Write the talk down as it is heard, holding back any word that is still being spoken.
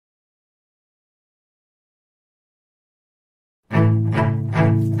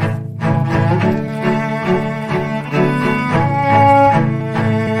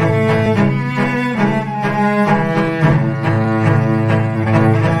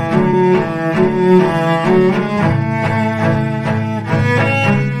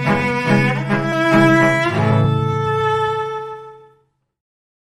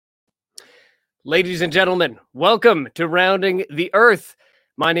Ladies and gentlemen, welcome to Rounding the Earth.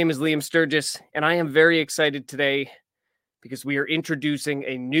 My name is Liam Sturgis, and I am very excited today because we are introducing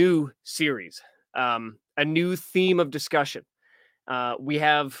a new series, a new theme of discussion. We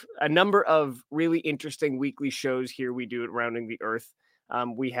have a number of really interesting weekly shows here we do at Rounding the Earth.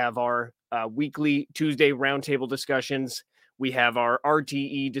 We have our weekly Tuesday roundtable discussions. We have our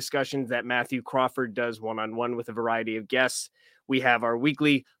RTE discussions that Matthew Crawford does one-on-one with a variety of guests. We have our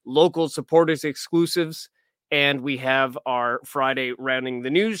weekly local supporters exclusives, and we have our Friday Rounding the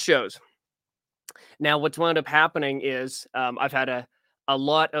News shows. Now, what's wound up happening is I've had a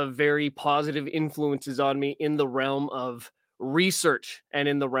lot of very positive influences on me in the realm of research and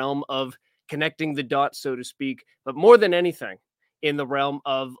in the realm of connecting the dots, so to speak, but more than anything, in the realm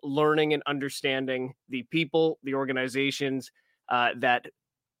of learning and understanding the people, the organizations that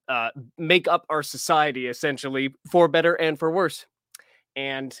make up our society, essentially, for better and for worse.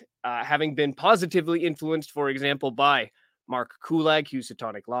 And having been positively influenced, for example, by Mark Kulak,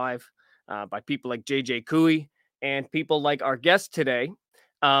 Housatonic Live, by people like JJ Cooey, and people like our guest today,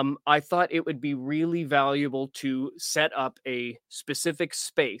 I thought it would be really valuable to set up a specific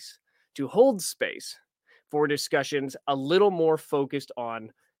space, to hold space for discussions a little more focused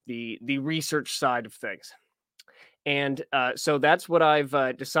on the research side of things. And so that's what I've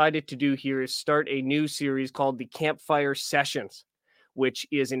decided to do here, is start a new series called the Campfire Sessions, which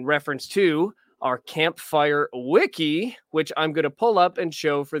is in reference to our Campfire Wiki, which I'm going to pull up and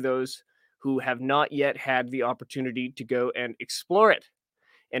show for those who have not yet had the opportunity to go and explore it.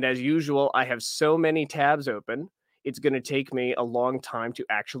 And as usual, I have so many tabs open, it's going to take me a long time to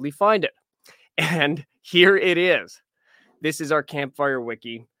actually find it. And here it is. This is our Campfire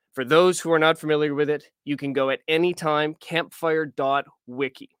Wiki. For those who are not familiar with it, you can go at any time,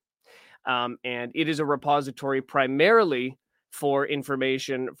 campfire.wiki. And it is a repository primarily for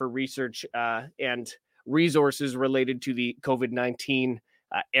information, for research, and resources related to the COVID-19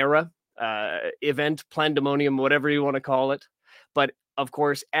 era, event, pandemonium, whatever you want to call it. But of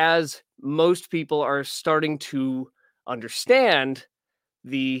course, as most people are starting to understand,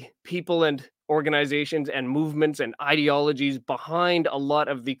 the people and organizations and movements and ideologies behind a lot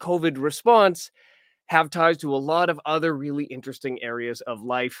of the COVID response have ties to a lot of other really interesting areas of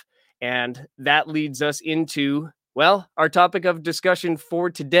life. And that leads us into, well, our topic of discussion for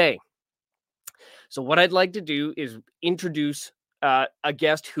today. So what I'd like to do is introduce a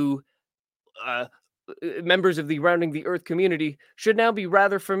guest who members of the Rounding the Earth community should now be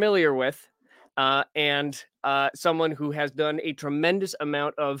rather familiar with, and someone who has done a tremendous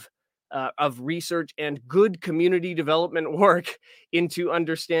amount of research and good community development work into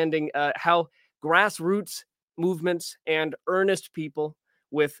understanding how grassroots movements and earnest people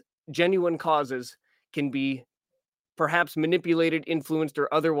with genuine causes can be perhaps manipulated, influenced,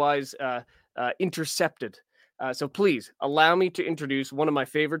 or otherwise intercepted. So please allow me to introduce one of my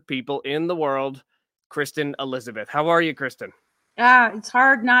favorite people in the world, Kristin Elizabeth. How are you, Kristin? It's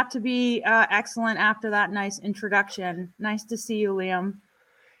hard not to be excellent after that nice introduction. Nice to see you, Liam.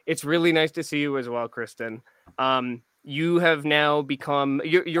 It's really nice to see you as well, Kristin. You have now become,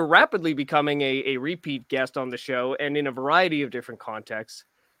 you're rapidly becoming a repeat guest on the show, and in a variety of different contexts.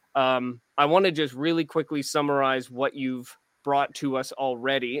 I want to just really quickly summarize what you've brought to us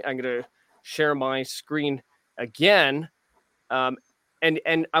already. I'm going to share my screen again. And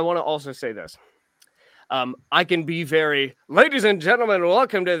I want to also say this. I can be very, ladies and gentlemen,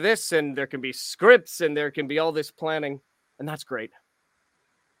 welcome to this, and there can be scripts and there can be all this planning, and that's great.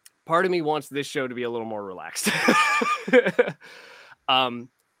 Part of me wants this show to be a little more relaxed.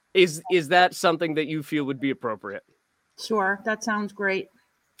 Is that something that you feel would be appropriate? Sure, that sounds great.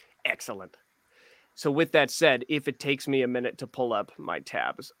 Excellent. So with that said, if it takes me a minute to pull up my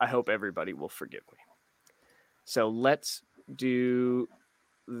tabs, I hope everybody will forgive me. So let's do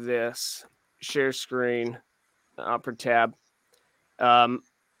this. Share screen, upper tab.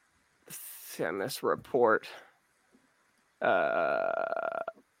 Themis report.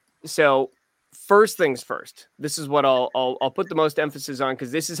 So first things first. This is what I'll put the most emphasis on,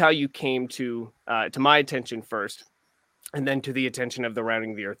 because this is how you came to my attention first, and then to the attention of the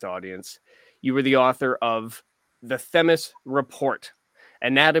Rounding the Earth audience. You were the author of the Themis Report,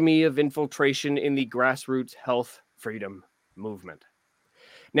 Anatomy of Infiltration in the Grassroots Health Freedom Movement.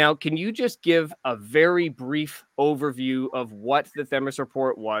 Now, can you just give a very brief overview of what the Themis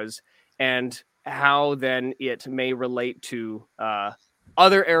Report was and how then it may relate to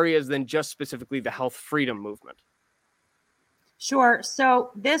other areas than just specifically the health freedom movement? Sure.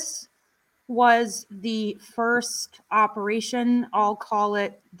 So this was the first operation, I'll call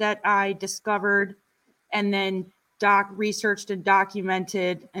it, that I discovered and then researched and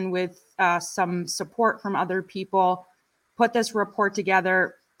documented, and with some support from other people, put this report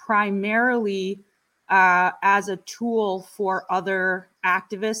together primarily as a tool for other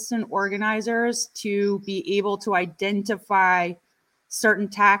activists and organizers to be able to identify certain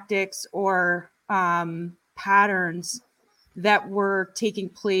tactics or patterns that were taking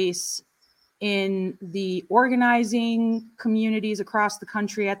place in the organizing communities across the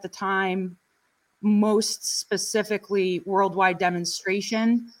country at the time, most specifically worldwide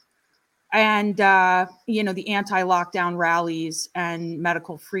demonstration, and the anti-lockdown rallies and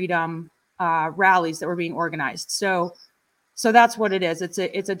medical freedom rallies that were being organized. So that's what it is.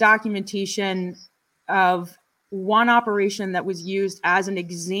 It's a documentation of one operation that was used as an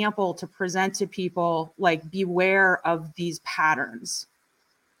example to present to people, like, beware of these patterns.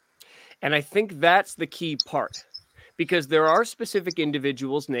 And I think that's the key part, because there are specific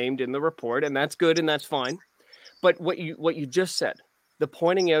individuals named in the report, and that's good and that's fine. But what you just said, the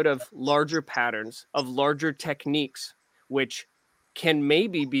pointing out of larger patterns, of larger techniques, which can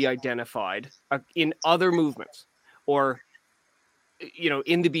maybe be identified in other movements or,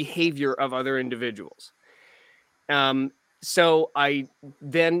 in the behavior of other individuals. So I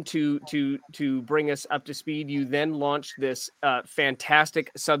then, to bring us up to speed, you then launched this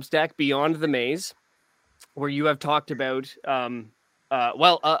fantastic Substack, Beyond the Maze, where you have talked about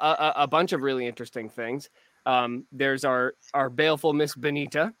a bunch of really interesting things. There's our baleful Miss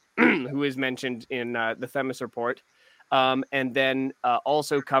Benita, who is mentioned in the Themis report. And then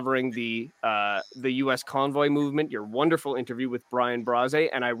also covering the U.S. convoy movement, your wonderful interview with Brian Braze.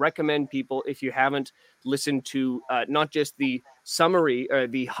 And I recommend people, if you haven't listened to not just the summary or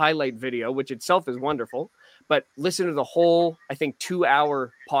the highlight video, which itself is wonderful, but listen to the whole, I think,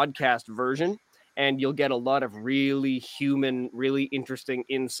 2-hour podcast version, and you'll get a lot of really human, really interesting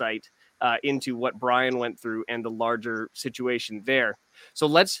insight into what Brian went through and the larger situation there. So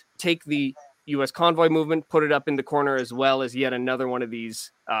let's take the U.S. convoy movement, put it up in the corner, as well as yet another one of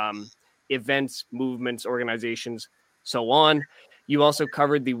these events, movements, organizations, so on. You also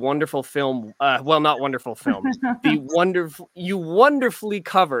covered the wonderful film, not wonderful film, you wonderfully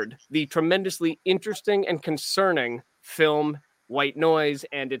covered the tremendously interesting and concerning film White Noise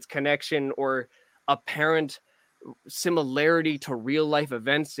and its connection or apparent similarity to real life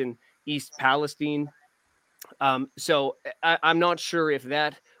events in East Palestine. So I'm not sure if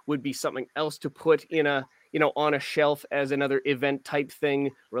that would be something else to put in on a shelf as another event type thing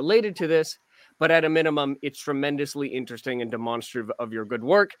related to this, but at a minimum, it's tremendously interesting and demonstrative of your good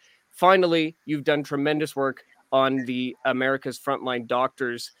work. Finally, you've done tremendous work on the America's Frontline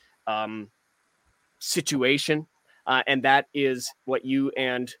Doctors situation. And that is what you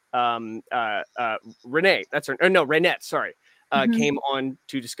and Renette, sorry, came on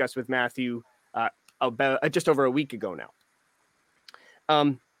to discuss with Matthew about just over a week ago now.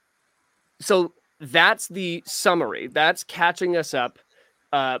 So that's the summary. That's catching us up,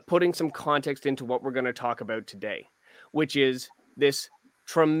 putting some context into what we're going to talk about today, which is this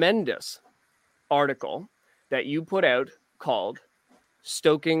tremendous article that you put out called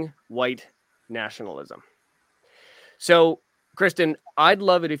Stoking White Nationalism. So, Kristin, I'd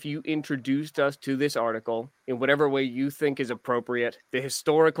love it if you introduced us to this article in whatever way you think is appropriate, the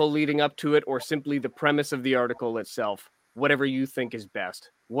historical leading up to it, or simply the premise of the article itself, whatever you think is best.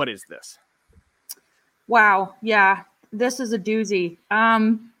 What is this? Wow. Yeah, this is a doozy.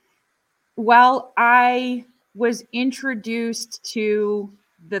 Well, I was introduced to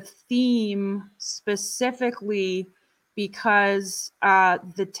the theme specifically because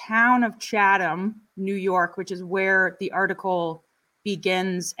the town of Chatham, New York, which is where the article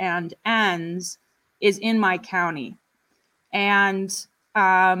begins and ends, is in my county. And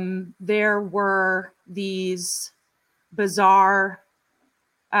there were these bizarre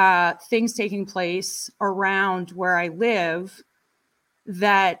things taking place around where I live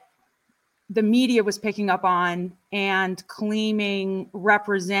that the media was picking up on and claiming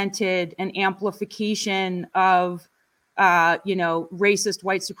represented an amplification of, racist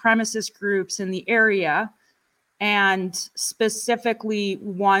white supremacist groups in the area, and specifically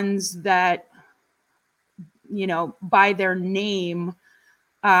ones that, by their name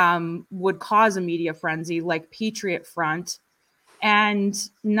would cause a media frenzy, like Patriot Front. And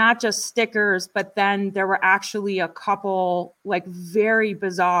not just stickers, but then there were actually a couple like very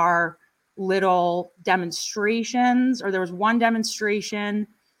bizarre little demonstrations, or there was one demonstration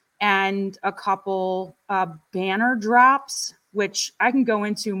and a couple banner drops, which I can go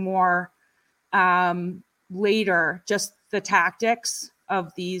into more later, just the tactics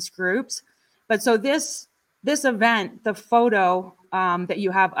of these groups. But so this event, the photo that you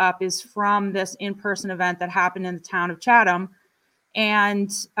have up, is from this in-person event that happened in the town of Chatham.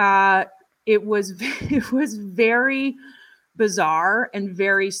 And it was very bizarre and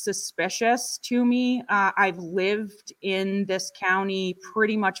very suspicious to me. I've lived in this county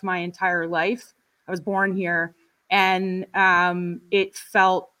pretty much my entire life. I was born here, and it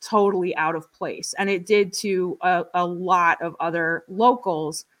felt totally out of place. And it did to a lot of other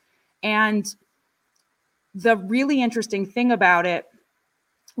locals. And the really interesting thing about it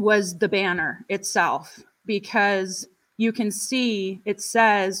was the banner itself, because you can see it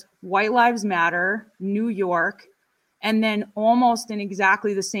says White Lives Matter, New York, and then almost in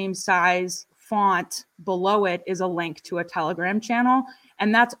exactly the same size font below it is a link to a Telegram channel.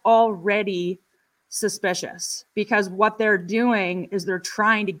 And that's already suspicious, because what they're doing is they're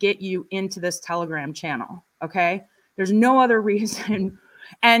trying to get you into this Telegram channel. Okay. There's no other reason.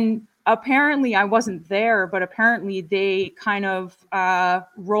 And apparently I wasn't there, but apparently they kind of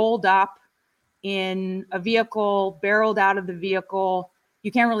rolled up in a vehicle, barreled out of the vehicle.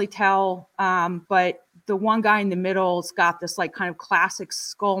 You can't really tell, but the one guy in the middle's got this like kind of classic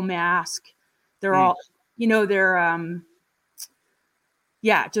skull mask. They're all, they're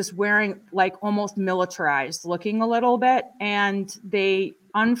just wearing like almost militarized looking a little bit. And they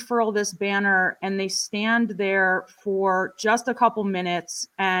unfurl this banner and they stand there for just a couple minutes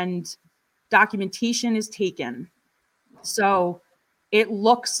and documentation is taken. So it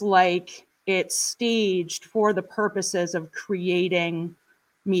looks like it's staged for the purposes of creating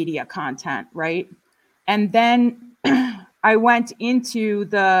media content, right? And then I went into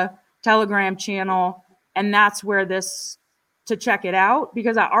the Telegram channel, and that's where to check it out,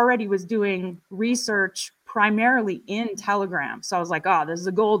 because I already was doing research primarily in Telegram. So I was like, oh, this is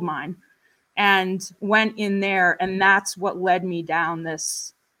a gold mine, and went in there, and that's what led me down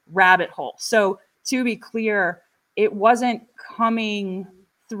this rabbit hole. So to be clear, it wasn't coming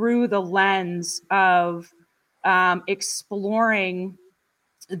through the lens of exploring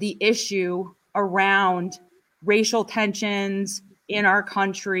the issue around racial tensions in our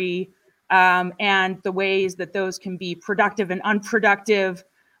country, and the ways that those can be productive and unproductive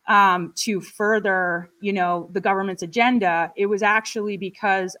to further, the government's agenda. It was actually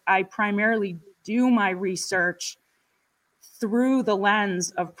because I primarily do my research through the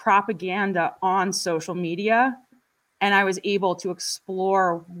lens of propaganda on social media. And I was able to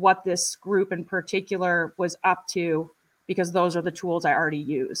explore what this group in particular was up to, because those are the tools I already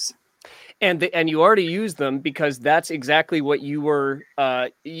use. And you already use them because that's exactly what you were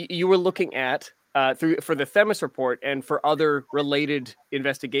looking at for the Themis report and for other related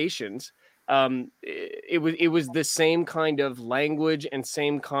investigations. It was the same kind of language and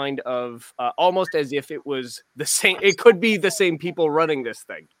same kind of almost as if it was the same. It could be the same people running this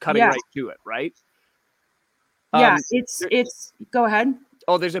thing, cutting right to it, right? Yeah, it's go ahead.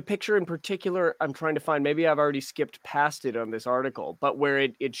 Oh, there's a picture in particular I'm trying to find. Maybe I've already skipped past it on this article, but where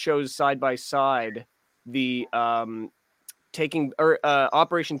it shows side by side the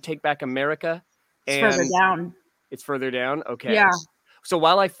Operation Take Back America. It's further down. It's further down. Okay. Yeah. So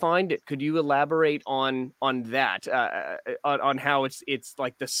while I find it, could you elaborate on that, on how it's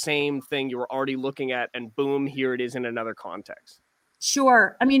like the same thing you were already looking at, and boom, here it is in another context?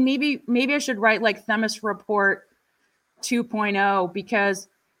 Sure. I mean, maybe I should write like Themis Report 2.0, because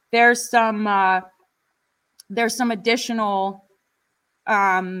there's some additional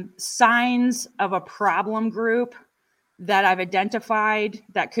signs of a problem group that I've identified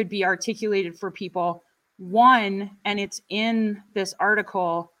that could be articulated for people. One, and it's in this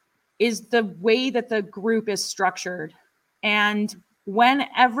article, is the way that the group is structured. And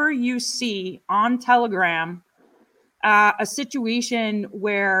whenever you see on Telegram a situation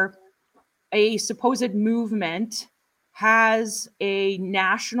where a supposed movement has a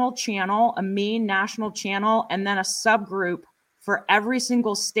national channel, a main national channel, and then a subgroup for every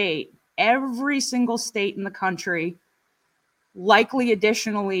single state in the country, likely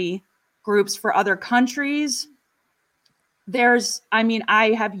additionally groups for other countries.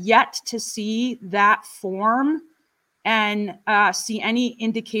 I have yet to see that form and see any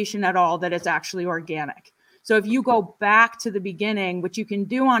indication at all that it's actually organic. So if you go back to the beginning, which you can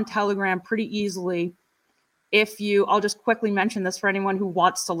do on Telegram pretty easily, I'll just quickly mention this for anyone who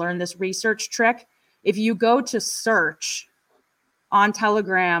wants to learn this research trick. If you go to search on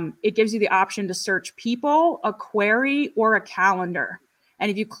Telegram, it gives you the option to search people, a query, or a calendar.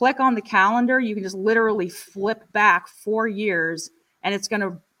 And if you click on the calendar, you can just literally flip back 4 years, and it's going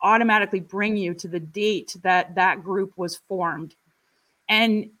to automatically bring you to the date that group was formed.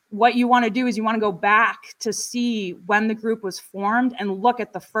 And what you want to do is you want to go back to see when the group was formed and look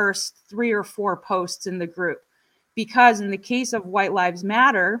at the first 3 or 4 posts in the group. Because in the case of White Lives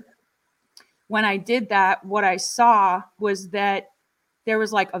Matter, when I did that, what I saw was that there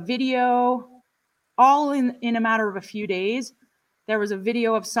was like a video all in a matter of a few days. There was a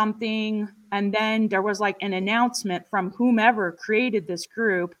video of something, and then there was like an announcement from whomever created this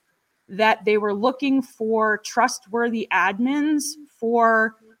group that they were looking for trustworthy admins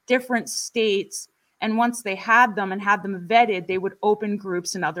for different states. And once they had them and had them vetted, they would open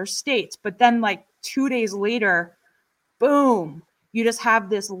groups in other states. But then like 2 days later, boom, you just have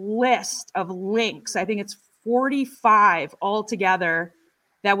this list of links. I think it's 45 altogether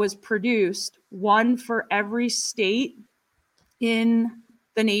that was produced, one for every state in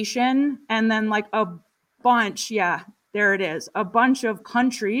the nation, and then like a bunch, yeah, there it is, a bunch of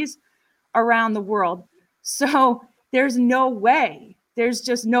countries around the world. So there's no way, there's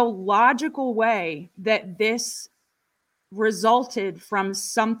just no logical way that this resulted from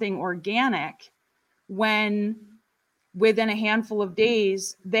something organic when within a handful of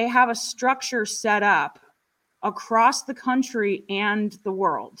days they have a structure set up across the country and the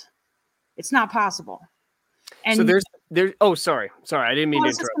world. It's not possible. And so there's oh, sorry, I didn't mean to interrupt. I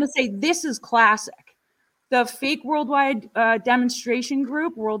was just going to say, this is classic. The fake worldwide demonstration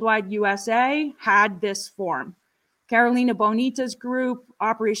group, Worldwide USA, had this form. Carolina Bonita's group,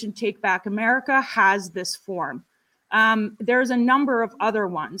 Operation Take Back America, has this form. There's a number of other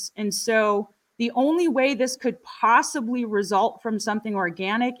ones. And so the only way this could possibly result from something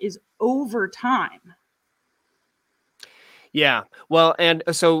organic is over time. Yeah. Well, and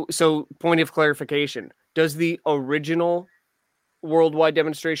so point of clarification, does the original Worldwide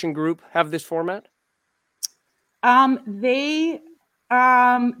Demonstration Group have this format? That's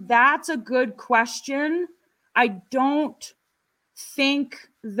a good question. I don't think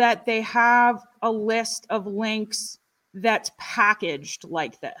that they have a list of links that's packaged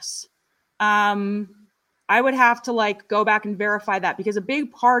like this. I would have to like go back and verify that, because a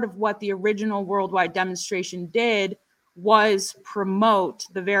big part of what the original Worldwide Demonstration did was promote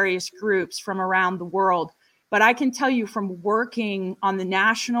the various groups from around the world. But I can tell you from working on the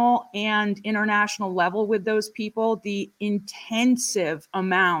national and international level with those people, the intensive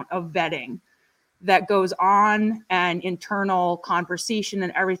amount of vetting that goes on and internal conversation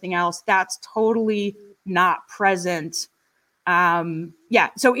and everything else, that's totally not present. Yeah,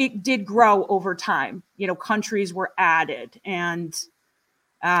 so it did grow over time. You know, countries were added, and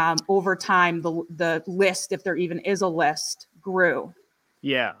over time, the list, if there even is a list, grew.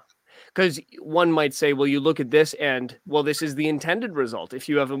 Yeah. Because one might say, well, you look at this and, well, this is the intended result. If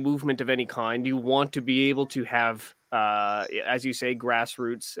you have a movement of any kind, you want to be able to have, as you say,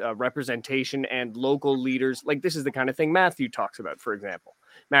 grassroots representation and local leaders. Like, this is the kind of thing Matthew talks about, for example.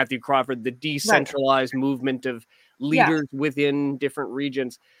 Matthew Crawford, the decentralized movement of leaders within different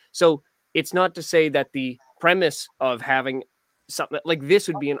regions. So it's not to say that the premise of having something like this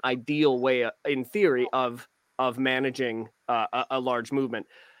would be an ideal way, in theory, of managing a large movement.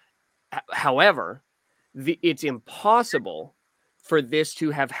 However, it's impossible for this to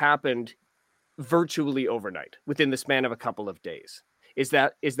have happened virtually overnight within the span of a couple of days. Is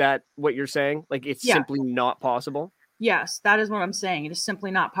that what you're saying? Like, it's simply not possible? Yes, that is what I'm saying. It is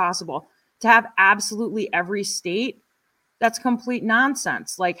simply not possible to have absolutely every state. That's complete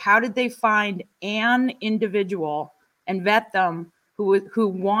nonsense. Like, how did they find an individual and vet them who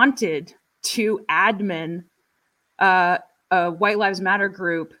wanted to admin a White Lives Matter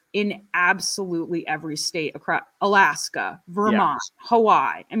group in absolutely every state across Alaska, Vermont,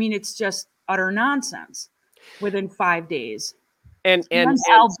 Hawaii? I mean, it's just utter nonsense within 5 days. And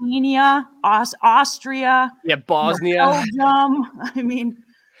Albania, Austria, Bosnia, Belgium. I mean,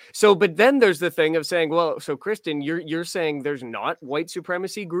 so, but then there's the thing of saying, well, so Kristin, you're saying there's not white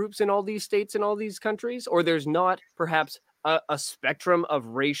supremacy groups in all these states and all these countries, or there's not perhaps a spectrum of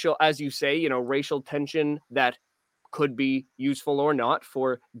racial, as you say, racial tension that could be useful or not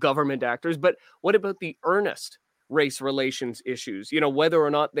for government actors. But what about the earnest race relations issues? Whether or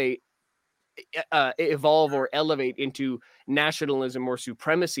not they evolve or elevate into nationalism or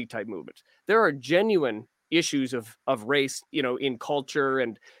supremacy type movements. There are genuine issues of race, in culture,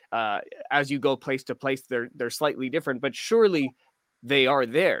 and as you go place to place, they're slightly different, but surely they are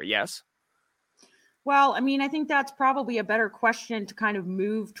there. Yes. Well, I mean, I think that's probably a better question to kind of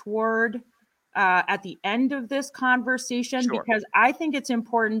move toward at the end of this conversation, because I think it's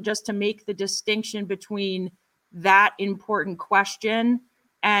important just to make the distinction between that important question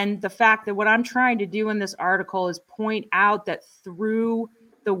and the fact that what I'm trying to do in this article is point out that through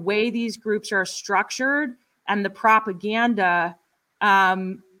the way these groups are structured and the propaganda,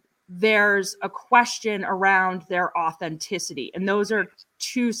 there's a question around their authenticity. And those are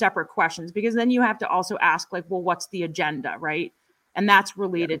two separate questions, because then you have to also ask, like, well, what's the agenda, right? And that's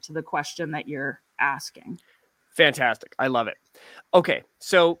related to the question that you're asking. Fantastic. I love it. Okay.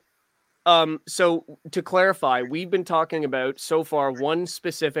 So to clarify, we've been talking about so far one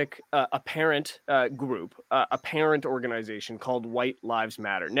specific apparent group, a parent organization called White Lives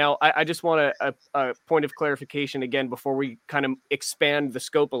Matter. Now, I just want a point of clarification again before we kind of expand the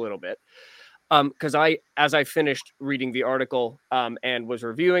scope a little bit. Because as I finished reading the article and was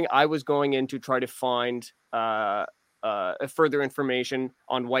reviewing, I was going in to try to find further information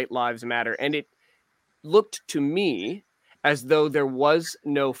on White Lives Matter, and it looked to me as though there was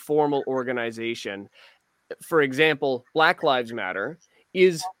no formal organization. For example, Black Lives Matter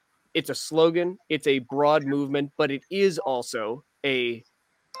it's a slogan, it's a broad movement, but it is also a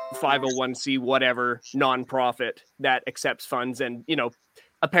 501c whatever nonprofit that accepts funds and,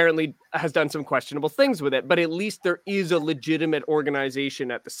 apparently has done some questionable things with it, but at least there is a legitimate organization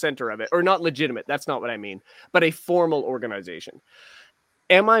at the center of it. Or not legitimate, that's not what I mean, but a formal organization.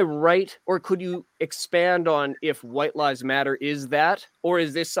 Am I right? Or could you expand on if White Lives Matter is that, or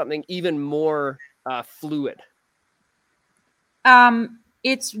is this something even more fluid?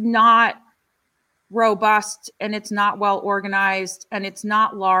 It's not robust, and it's not well organized, and it's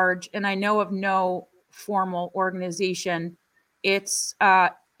not large. And I know of no formal organization. It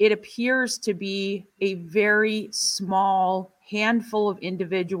appears to be a very small handful of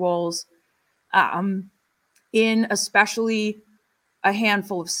individuals, in especially a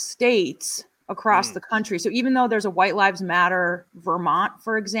handful of states across the country. So even though there's a White Lives Matter Vermont,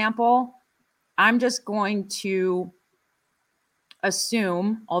 for example, I'm just going to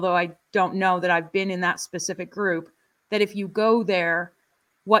assume, although I don't know that I've been in that specific group, that if you go there,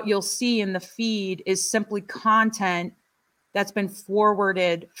 what you'll see in the feed is simply content that's been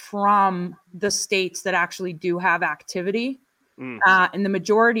forwarded from the states that actually do have activity. And the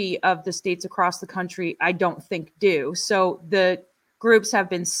majority of the states across the country, I don't think do. So the groups have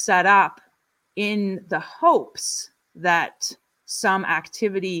been set up in the hopes that some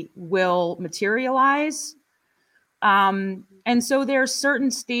activity will materialize. And so there are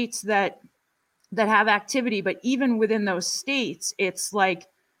certain states that have activity, but even within those states, it's like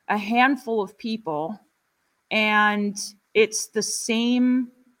a handful of people, and it's the same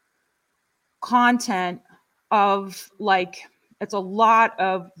content of it's a lot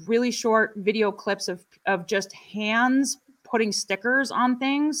of really short video clips of just hands putting stickers on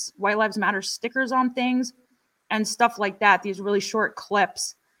things, White Lives Matter stickers on things, and stuff like that. These really short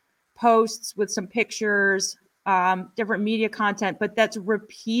clips, posts with some pictures, different media content, but that's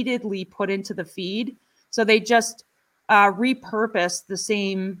repeatedly put into the feed. So they just repurpose the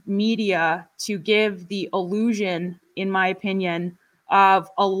same media to give the illusion, in my opinion, of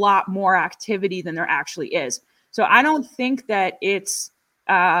a lot more activity than there actually is. So I don't think that it's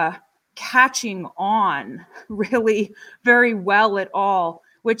catching on really very well at all,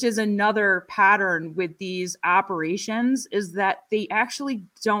 which is another pattern with these operations, is that they actually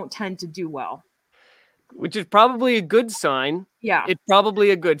don't tend to do well. Which is probably a good sign. Yeah. It's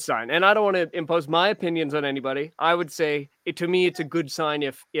probably a good sign. And I don't want to impose my opinions on anybody. I would say to me, it's a good sign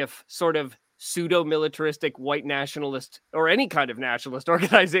if sort of pseudo-militaristic white nationalist or any kind of nationalist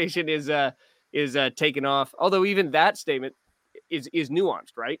organization is taken off. Although even that statement is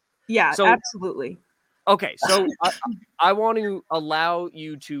nuanced, right? Yeah, So, absolutely. okay. So I want to allow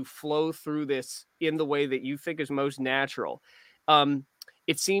you to flow through this in the way that you think is most natural.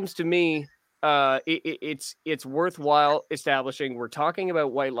 It seems to me it's worthwhile establishing we're talking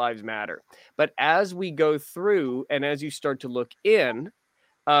about White Lives Matter, but as we go through and as you start to look in,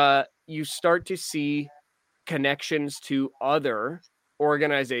 you start to see connections to other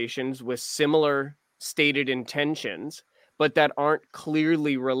organizations with similar stated intentions, but that aren't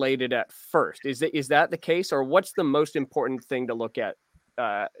clearly related at first. Is that the case, or what's the most important thing to look at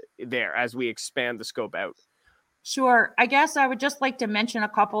there as we expand the scope out? Sure. I guess I would just like to mention a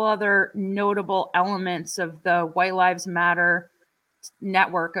couple other notable elements of the White Lives Matter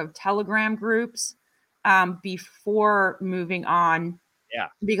network of Telegram groups before moving on. Yeah.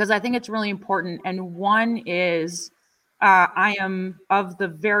 Because I think it's really important. And one is I am of the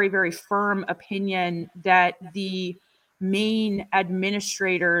very, very firm opinion that the main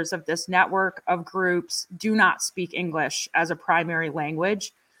administrators of this network of groups do not speak English as a primary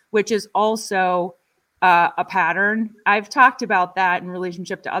language, which is also a pattern. I've talked about that in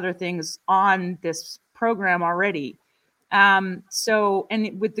relationship to other things on this program already.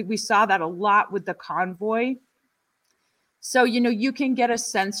 We saw that a lot with the convoy. So, you can get a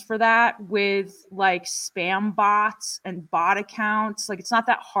sense for that with like spam bots and bot accounts. Like, it's not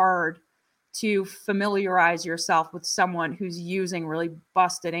that hard to familiarize yourself with someone who's using really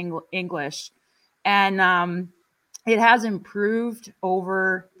busted English. And It has improved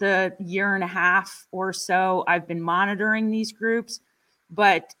over the year and a half or so I've been monitoring these groups,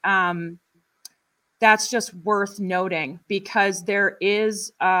 but that's just worth noting because there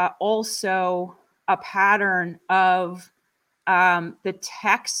is also a pattern of the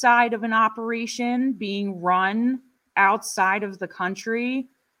tech side of an operation being run outside of the country,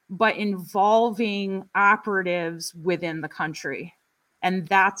 but involving operatives within the country. And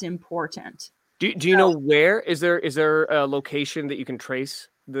that's important. Do you know where? Is there a location that you can trace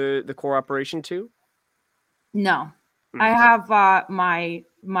the core operation to? No. Mm. I have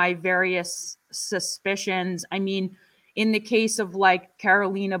my various suspicions. I mean, in the case of like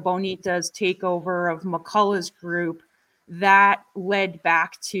Carolina Bonita's takeover of McCullough's group, that led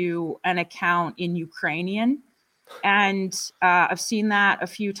back to an account in Ukrainian. And I've seen that a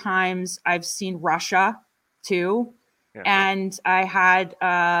few times. I've seen Russia too. Yeah. And I had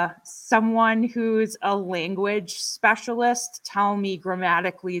someone who's a language specialist tell me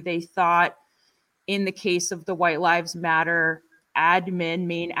grammatically they thought in the case of the White Lives Matter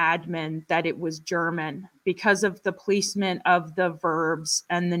main admin, that it was German because of the placement of the verbs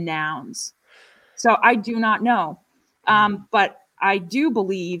and the nouns. So I do not know. But I do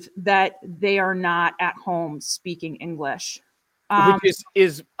believe that they are not at home speaking English. Which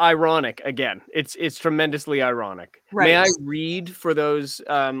is ironic. Again, it's tremendously ironic. Right. May I read for those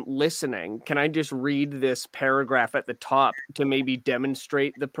listening? Can I just read this paragraph at the top to maybe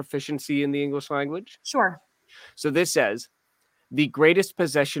demonstrate the proficiency in the English language? Sure. So this says, the greatest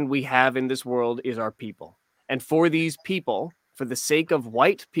possession we have in this world is our people. And for these people, for the sake of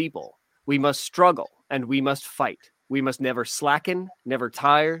white people, we must struggle and we must fight. We must never slacken, never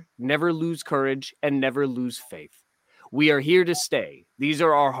tire, never lose courage, and never lose faith. We are here to stay. These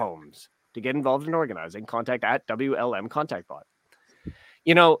are our homes. To get involved in organizing, contact at WLM Contact Bot.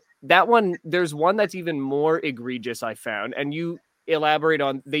 You know, that one, there's one that's even more egregious I found, and you elaborate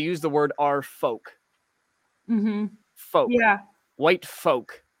on, they use the word our folk. Mm-hmm. Folk. Yeah. White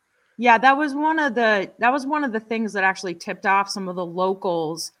folk. Yeah, that was one of the things that actually tipped off some of the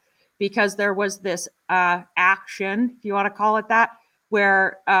locals, because there was this action, if you want to call it that,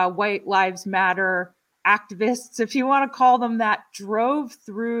 where White Lives Matter activists, if you want to call them that, drove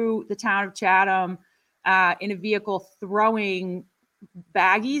through the town of Chatham in a vehicle throwing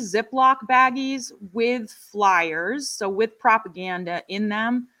baggies, Ziploc baggies with flyers, so with propaganda in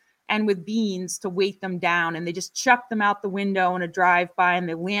them, and with beans to weight them down. And they just chucked them out the window in a drive-by, and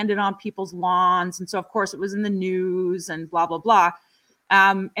they landed on people's lawns. And so, of course, it was in the news and blah, blah, blah.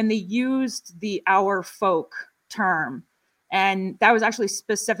 And they used the our folk term. And that was actually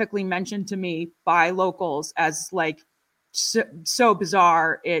specifically mentioned to me by locals as like so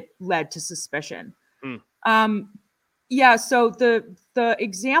bizarre, it led to suspicion. Yeah, so the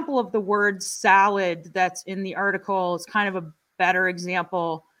example of the word salad that's in the article is kind of a better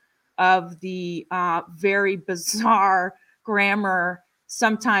example of the very bizarre grammar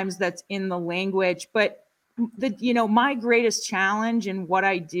sometimes that's in the language. But my greatest challenge in what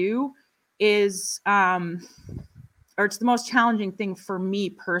I do is, or it's the most challenging thing for me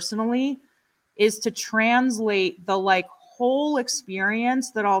personally, is to translate the like whole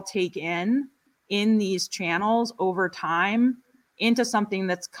experience that I'll take in these channels over time into something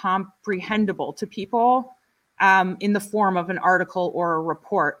that's comprehensible to people in the form of an article or a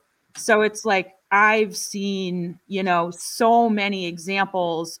report. So it's like I've seen, so many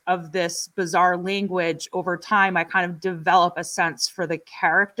examples of this bizarre language over time. I kind of develop a sense for the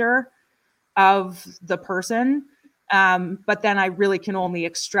character of the person. But then I really can only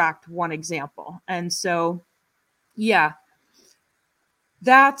extract one example. And so, yeah,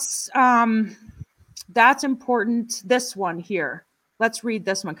 that's important. This one here. Let's read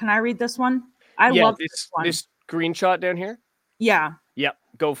this one. Can I read this one? I love this one. This screenshot down here? Yeah. Yep.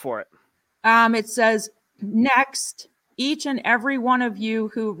 Go for it. It says, next, each and every one of you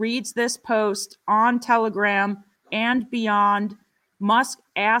who reads this post on Telegram and beyond must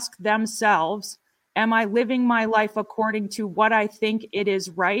ask themselves, am I living my life according to what I think it is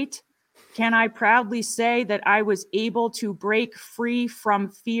right? Can I proudly say that I was able to break free from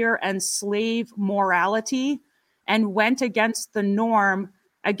fear and slave morality and went against the norm,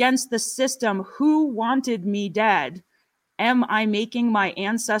 against the system who wanted me dead? Am I making my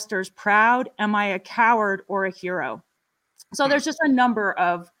ancestors proud? Am I a coward or a hero? So there's just a number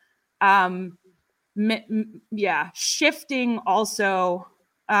of, shifting also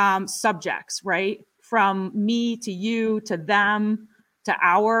subjects, right? From me to you to them to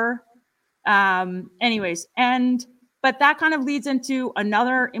our. But that kind of leads into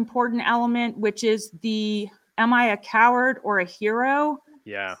another important element, which is the am I a coward or a hero?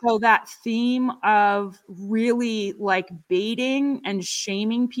 Yeah. So that theme of really like baiting and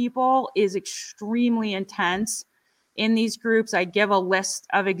shaming people is extremely intense in these groups. I give a list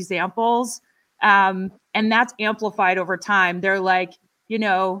of examples, and that's amplified over time. They're like, you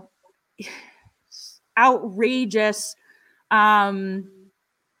know, outrageous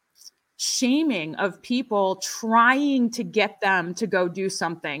shaming of people, trying to get them to go do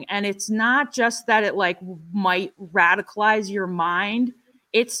something. And it's not just that it like might radicalize your mind,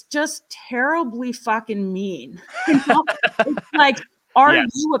 it's just terribly fucking mean. You know? It's like, are Yes.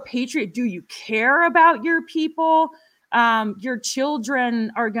 you a patriot? Do you care about your people? Your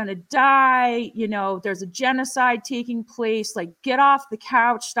children are going to die. You know, there's a genocide taking place. Like, get off the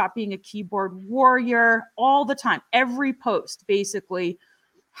couch, stop being a keyboard warrior all the time. Every post basically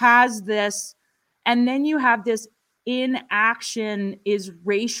has this. And then you have this inaction is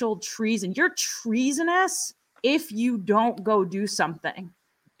racial treason. You're treasonous if you don't go do something,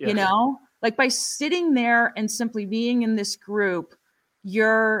 you know, like by sitting there and simply being in this group,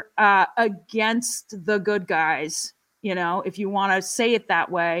 you're against the good guys, you know, if you want to say it that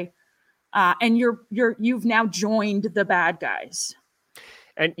way. And you've now joined the bad guys.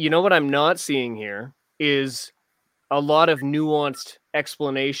 And you know what I'm not seeing here is a lot of nuanced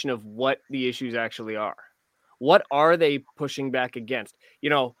explanation of what the issues actually are. What are they pushing back against? You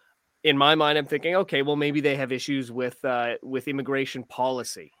know, in my mind, I'm thinking, okay, well, maybe they have issues with immigration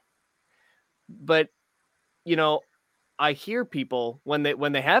policy. But you know, I hear people when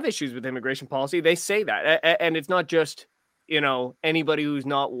they have issues with immigration policy, they say that, and it's not just, you know, anybody who's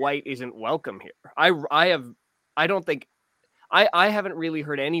not white isn't welcome here. I don't think I haven't really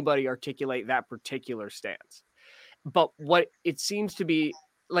heard anybody articulate that particular stance. But what it seems to be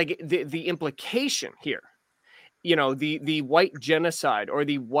like the implication here, you know, the white genocide or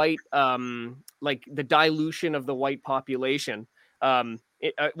the white like the dilution of the white population.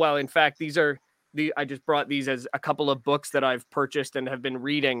 Well, in fact, I just brought these as a couple of books that I've purchased and have been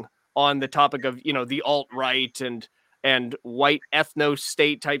reading on the topic of, you know, the alt-right and white ethno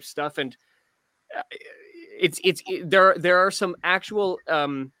state type stuff. And there are some actual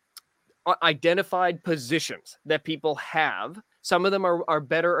identified positions that people have. Some of them are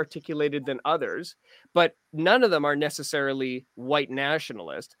better articulated than others, but none of them are necessarily white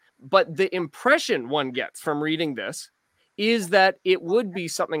nationalist. But the impression one gets from reading this is that it would be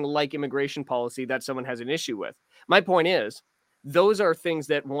something like immigration policy that someone has an issue with. My point is, those are things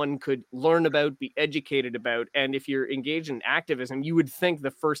that one could learn about, be educated about, and if you're engaged in activism, you would think the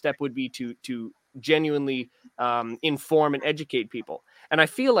first step would be to genuinely inform and educate people. And I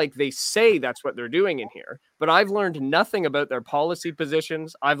feel like they say that's what they're doing in here, but I've learned nothing about their policy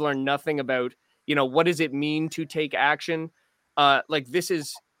positions. I've learned nothing about, you know, what does it mean to take action? Like this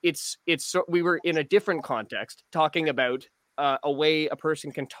is, we were in a different context talking about a way a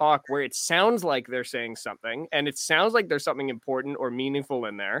person can talk where it sounds like they're saying something and it sounds like there's something important or meaningful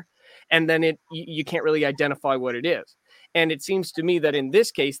in there. And then you can't really identify what it is. And it seems to me that in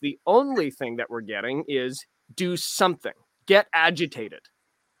this case, the only thing that we're getting is do something, get agitated,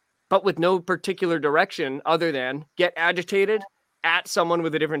 but with no particular direction other than get agitated at someone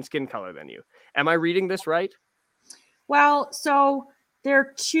with a different skin color than you. Am I reading this right? Well, so there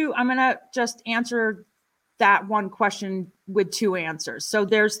are two. I'm going to just answer that one question with two answers. So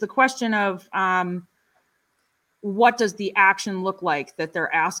there's the question of what does the action look like that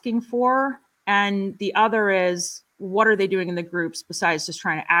they're asking for? And the other is, what are they doing in the groups besides just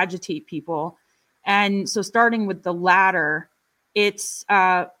trying to agitate people? And so starting with the latter, it's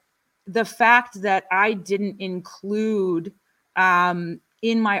the fact that I didn't include in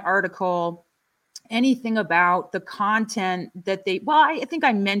my article anything about the content that I think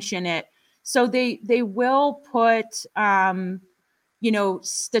I mention it. So they will put,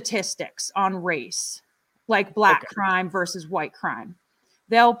 statistics on race, like black crime versus white crime.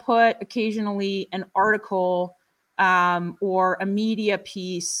 They'll put occasionally an article or a media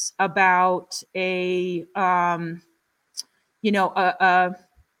piece about a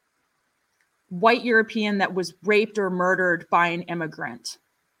white European that was raped or murdered by an immigrant.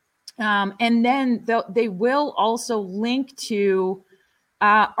 And then they will also link to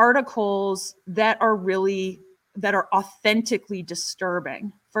articles that are authentically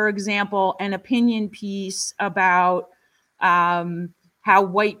disturbing. For example, an opinion piece about how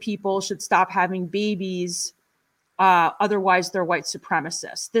white people should stop having babies, otherwise they're white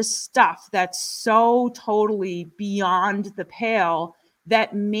supremacists. This stuff that's so totally beyond the pale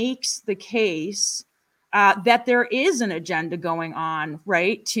that makes the case that there is an agenda going on,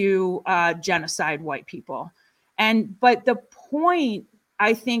 right, to genocide white people. But the point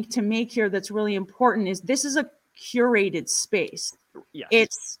I think to make here that's really important is this is a curated space.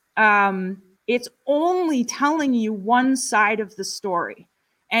 Yes. It's only telling you one side of the story.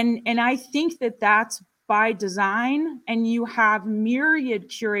 And I think that that's by design, and you have myriad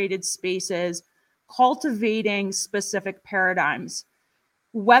curated spaces cultivating specific paradigms.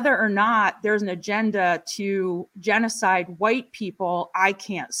 Whether or not there's an agenda to genocide white people, I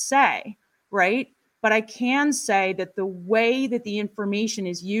can't say, right? But I can say that the way that the information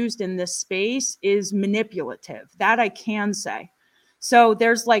is used in this space is manipulative. That I can say. So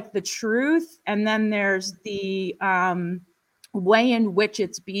there's like the truth, and then there's the way in which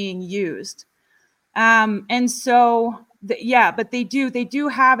it's being used. And so, but they do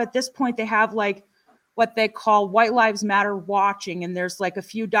have, at this point, they have like what they call White Lives Matter watching. And there's like a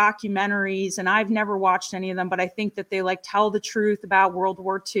few documentaries, and I've never watched any of them, but I think that they like tell the truth about World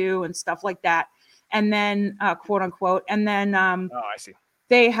War II and stuff like that. And then, quote unquote, and then I see.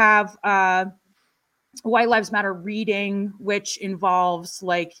 They have White Lives Matter reading, which involves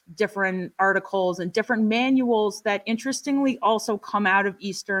like different articles and different manuals that interestingly also come out of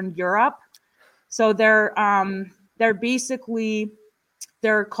Eastern Europe. So they're basically,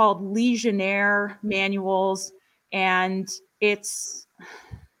 they're called Legionnaire manuals, and it's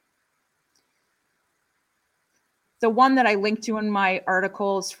the one that I linked to in my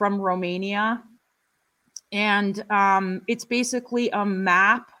articles from Romania. And it's basically a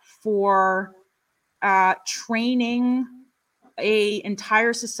map for training a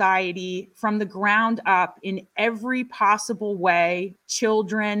entire society from the ground up in every possible way: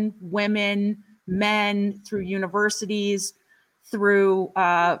 children, women, men, through universities, through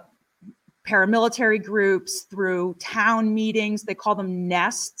paramilitary groups, through town meetings. They call them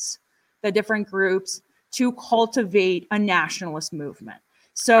nests, the different groups, to cultivate a nationalist movement.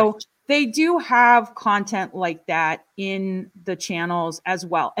 So they do have content like that in the channels as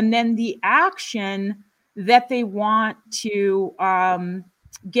well. And then the action that they want to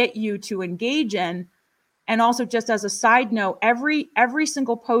get you to engage in. And also, just as a side note, every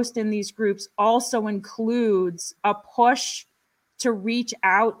single post in these groups also includes a push to reach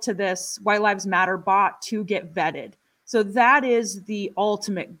out to this White Lives Matter bot to get vetted. So that is the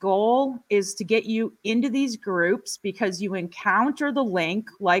ultimate goal, is to get you into these groups because you encounter the link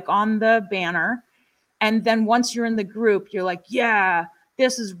like on the banner. And then once you're in the group, you're like, yeah,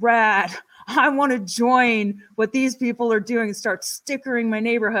 this is rad. I want to join what these people are doing and start stickering my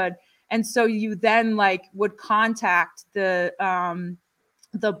neighborhood. And so you then like would contact the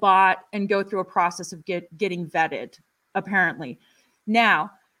bot and go through a process of getting vetted, apparently.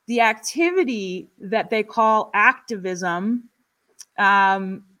 Now, the activity that they call activism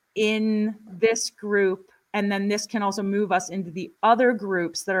in this group, and then this can also move us into the other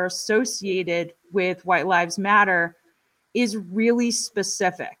groups that are associated with White Lives Matter, is really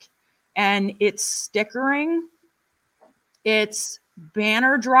specific. And it's stickering, it's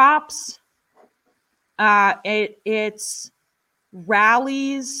banner drops, it's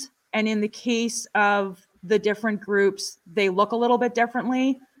rallies, and in the case of the different groups, they look a little bit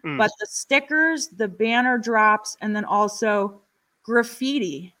differently. But the stickers, the banner drops, and then also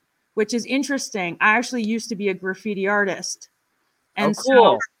graffiti, which is interesting. I actually used to be a graffiti artist, and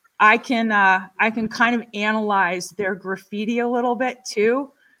cool. So I can kind of analyze their graffiti a little bit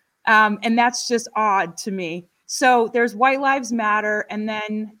too, and that's just odd to me. So there's White Lives Matter, and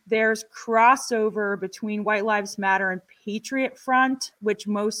then there's crossover between White Lives Matter and Patriot Front, which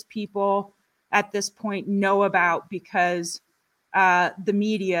most people at this point know about because the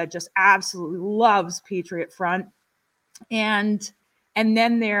media just absolutely loves Patriot Front. And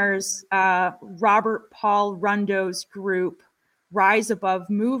then there's Robert Paul Rundo's group, Rise Above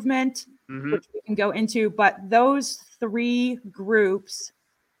Movement, which we can go into. But those three groups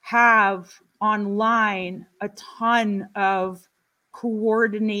have online a ton of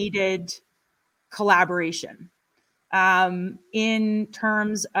coordinated collaboration in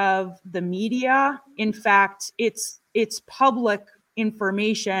terms of the media. In fact, it's public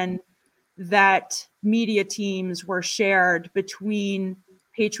information that media teams were shared between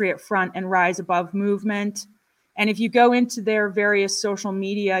Patriot Front and Rise Above Movement. And if you go into their various social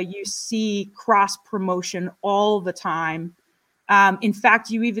media, you see cross promotion all the time. In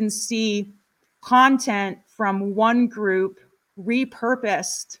fact, you even see content from one group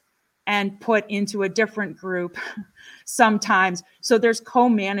repurposed and put into a different group sometimes. So there's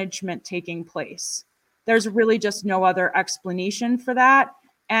co-management taking place. There's really just no other explanation for that.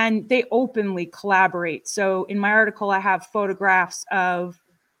 And they openly collaborate. So in my article, I have photographs of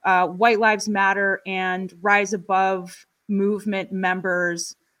White Lives Matter and Rise Above Movement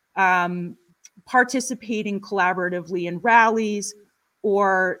members participating collaboratively in rallies,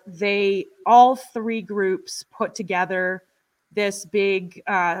 or all three groups put together this big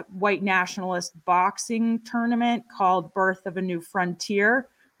white nationalist boxing tournament called Birth of a New Frontier,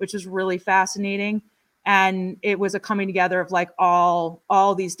 which is really fascinating. And it was a coming together of like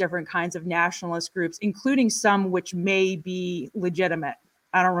all these different kinds of nationalist groups, including some which may be legitimate.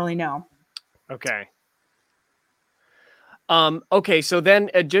 I don't really know. Okay. Okay. So then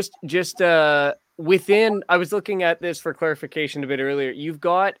just within, I was looking at this for clarification a bit earlier. You've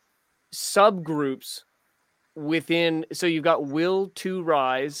got subgroups within, so you've got Will to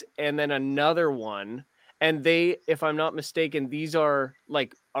Rise and then another one. And they, if I'm not mistaken, these are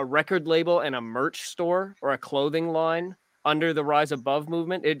like a record label and a merch store or a clothing line under the Rise Above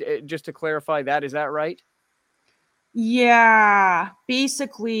movement. Just to clarify that, is that right? Yeah,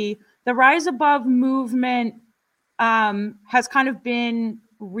 basically the Rise Above movement has kind of been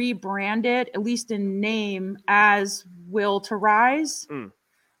rebranded, at least in name, as Will to Rise.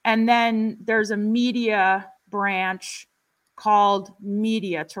 And then there's a media branch called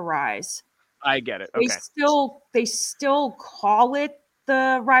Media to Rise. I get it. Okay. They still call it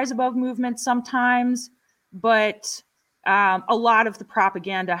the Rise Above movement sometimes, but a lot of the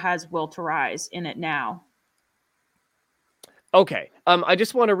propaganda has Will to Rise in it now. Okay. I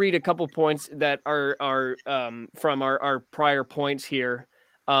just want to read a couple points that are from our prior points here.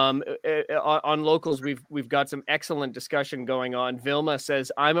 On locals, we've got some excellent discussion going on. Vilma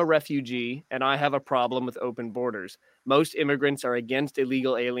says, "I'm a refugee and I have a problem with open borders. Most immigrants are against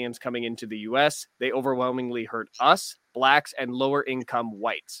illegal aliens coming into the U.S. They overwhelmingly hurt us, blacks, and lower income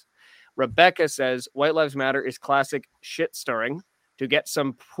whites." Rebecca says, "White Lives Matter is classic shit stirring to get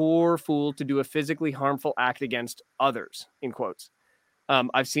some poor fool to do a physically harmful act against others," in quotes.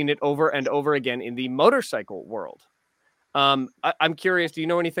 I've seen it over and over again in the motorcycle world. I'm curious, do you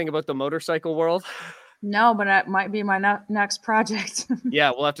know anything about the motorcycle world? No, but that might be my next project.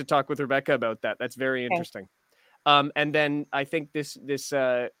 Yeah, we'll have to talk with Rebecca about that. That's very interesting. Okay. And then I think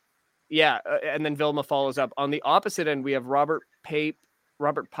and then Vilma follows up. On the opposite end, we have Robert Pape /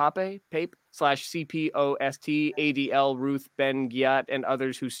 CPOST, ADL, Ruth Ben Giat, and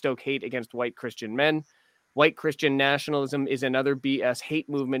others who stoke hate against white Christian men. White Christian nationalism is another BS hate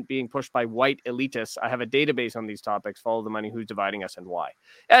movement being pushed by white elitists. I have a database on these topics. Follow the money, who's dividing us, and why.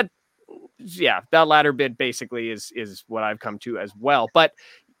 And yeah, that latter bit basically is what I've come to as well. But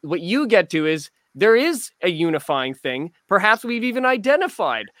what you get to is there is a unifying thing. Perhaps we've even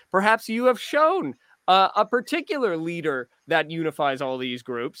identified. Perhaps you have shown a particular leader that unifies all these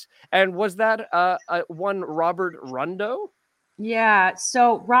groups. And was that one Robert Rundo? Yeah.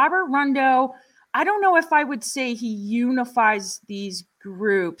 So Robert Rundo, I don't know if I would say he unifies these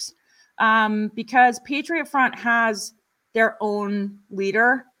groups because Patriot Front has their own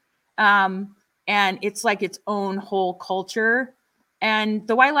leader and it's like its own whole culture. And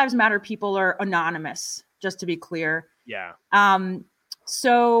the White Lives Matter people are anonymous, just to be clear. Yeah.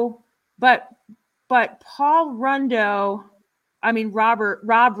 But Paul Rundo, Robert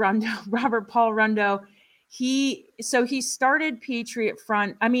Paul Rundo, he started Patriot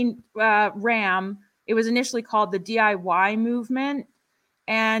Front. RAM. It was initially called the DIY movement,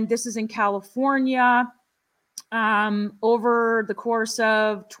 and this is in California. Over the course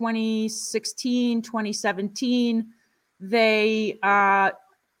of 2016, 2017, they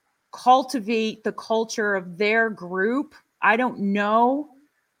cultivate the culture of their group. I don't know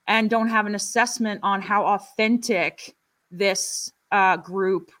and don't have an assessment on how authentic this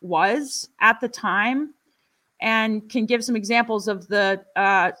group was at the time, and can give some examples of the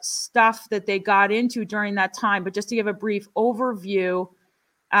stuff that they got into during that time. But just to give a brief overview,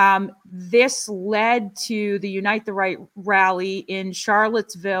 this led to the Unite the Right rally in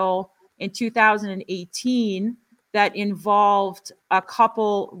Charlottesville in 2018 that involved a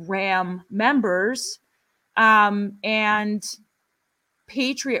couple RAM members. And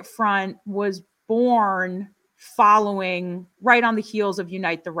Patriot Front was born following right on the heels of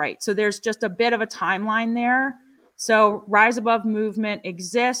Unite the Right. So there's just a bit of a timeline there. So Rise Above movement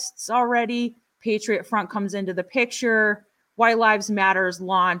exists already. Patriot Front comes into the picture. White Lives Matters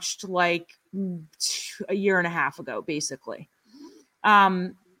launched like a year and a half ago, basically.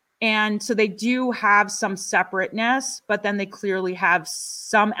 And so they do have some separateness, but then they clearly have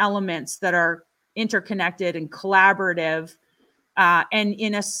some elements that are interconnected and collaborative. And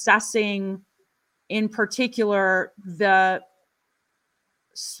in assessing, in particular, the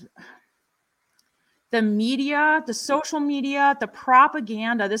media, the social media, the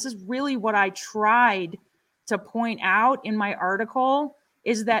propaganda, this is really what I tried to point out in my article,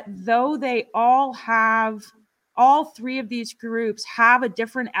 is that though they all three of these groups have a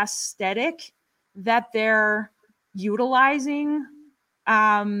different aesthetic that they're utilizing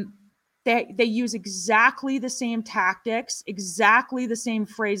They use exactly the same tactics, exactly the same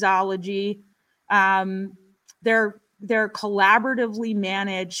phraseology. They're collaboratively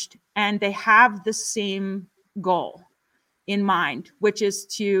managed, and they have the same goal in mind, which is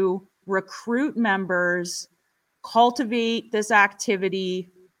to recruit members, cultivate this activity,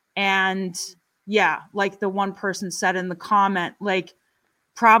 and yeah, like the one person said in the comment, like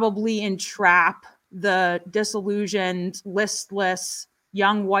probably entrap the disillusioned, listless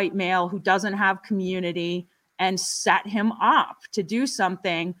young white male who doesn't have community and set him up to do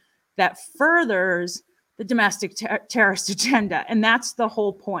something that furthers the domestic terrorist agenda. And that's the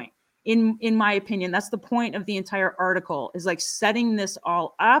whole point. In my opinion, that's the point of the entire article, is like setting this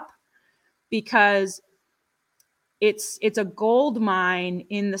all up, because it's a gold mine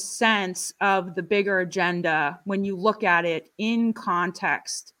in the sense of the bigger agenda when you look at it in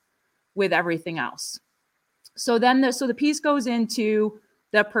context with everything else. So then the piece goes into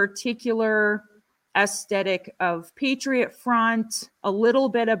the particular aesthetic of Patriot Front, a little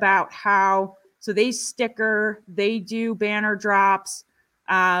bit about how, so they sticker, they do banner drops,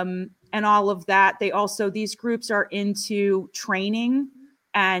 and all of that. They also, these groups are into training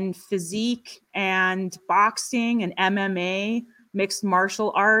and physique and boxing and MMA, mixed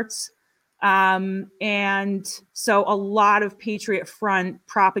martial arts. And so a lot of Patriot Front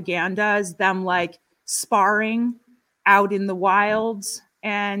propaganda is them like sparring out in the wilds.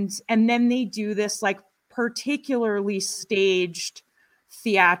 And then they do this like particularly staged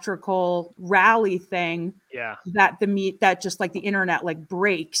theatrical rally thing. Yeah. That just like the internet like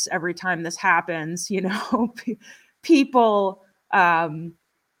breaks every time this happens, you know. People,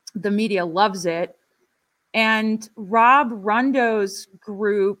 the media loves it. And Rob Rundo's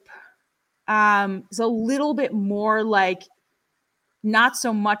group is a little bit more like, not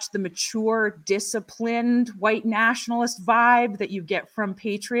so much the mature, disciplined white nationalist vibe that you get from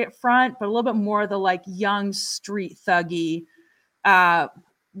Patriot Front, but a little bit more the like young street thuggy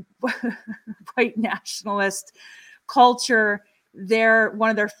white nationalist culture.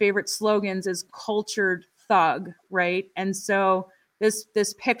 One of their favorite slogans is "cultured thug," right? And so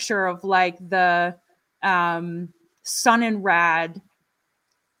this picture of like the sun and rad,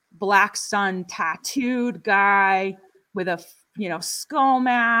 black sun tattooed guy with a skull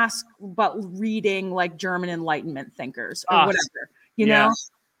mask, but reading like German Enlightenment thinkers or whatever, you know.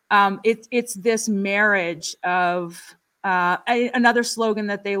 It's this marriage of another slogan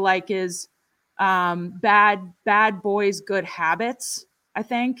that they like is bad boys, good habits. I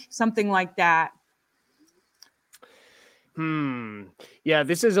think something like that. Yeah,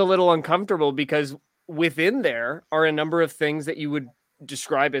 this is a little uncomfortable because within there are a number of things that you would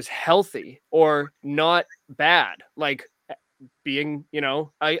describe as healthy or not bad, like being,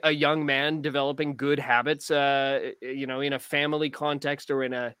 a young man developing good habits, in a family context or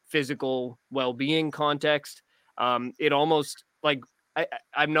in a physical well-being context. It almost like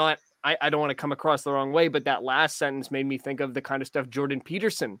I don't want to come across the wrong way, but that last sentence made me think of the kind of stuff Jordan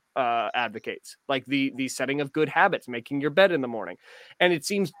Peterson advocates, like the setting of good habits, making your bed in the morning. And it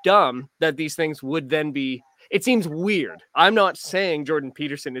seems dumb that these things would then be, it seems weird. I'm not saying Jordan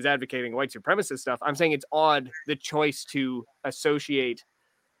Peterson is advocating white supremacist stuff. I'm saying it's odd, the choice to associate.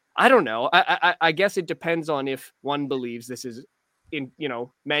 I don't know. I guess it depends on if one believes this is in,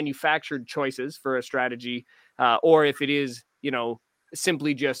 manufactured choices for a strategy, or if it is,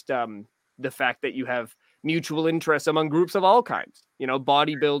 simply just the fact that you have mutual interests among groups of all kinds.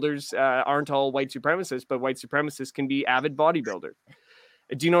 Bodybuilders aren't all white supremacists, but white supremacists can be avid bodybuilders.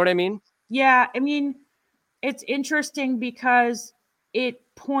 Do you know what I mean? Yeah, I mean, it's interesting because it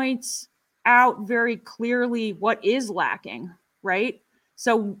points out very clearly what is lacking, right?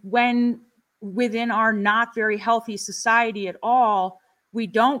 So when within our not very healthy society at all, we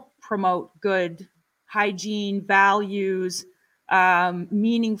don't promote good hygiene, values,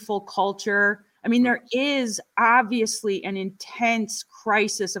 meaningful culture. I mean, there is obviously an intense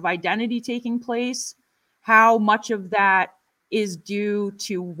crisis of identity taking place. How much of that is due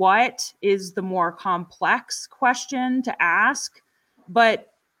to what is the more complex question to ask? But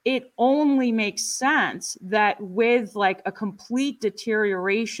it only makes sense that with like a complete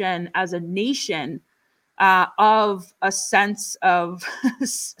deterioration as a nation of a sense of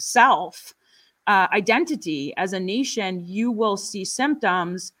self, identity as a nation, you will see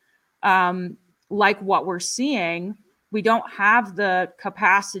symptoms like what we're seeing. We don't have the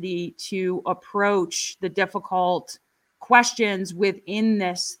capacity to approach the difficult questions within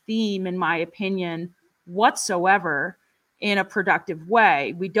this theme, in my opinion, whatsoever, in a productive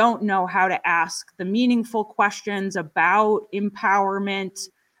way. We don't know how to ask the meaningful questions about empowerment,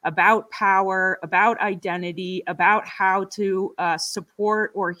 about power, about identity, about how to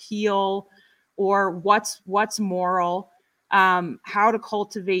support or heal, or what's moral, how to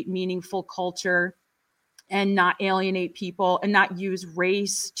cultivate meaningful culture and not alienate people and not use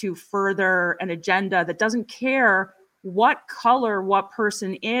race to further an agenda that doesn't care what color what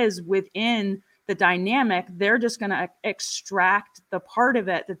person is within the dynamic. They're just going to extract the part of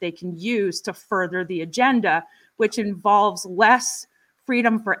it that they can use to further the agenda, which involves less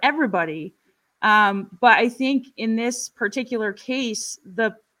freedom for everybody. But I think in this particular case,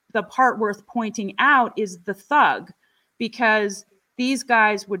 the part worth pointing out is the thug, because these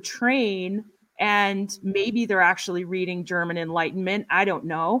guys would train, and maybe they're actually reading German Enlightenment. I don't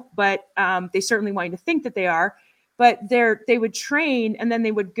know, but they certainly want you to think that they are. But they would train, and then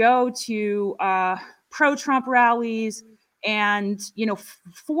they would go to pro-Trump rallies, and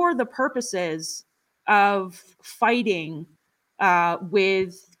for the purposes of fighting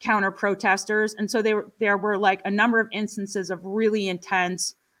with counter protesters. And so there were like a number of instances of really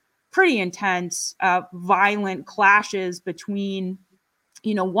intense, pretty intense, violent clashes between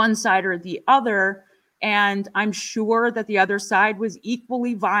one side or the other. And I'm sure that the other side was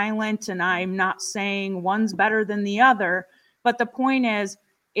equally violent, and I'm not saying one's better than the other. But the point is,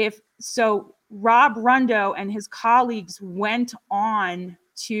 Rob Rundo and his colleagues went on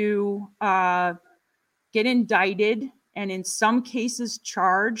to get indicted, and in some cases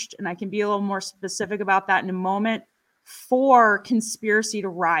charged, and I can be a little more specific about that in a moment, for conspiracy to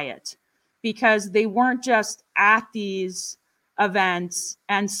riot, because they weren't just at these events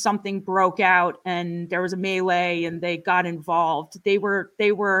and something broke out and there was a melee and they got involved.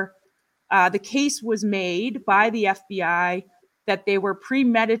 The case was made by the FBI that they were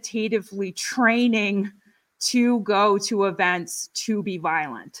premeditatively training to go to events to be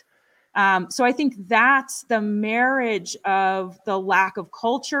violent. So I think that's the marriage of the lack of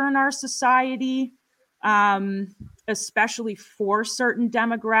culture in our society, especially for certain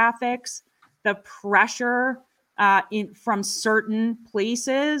demographics, the pressure from certain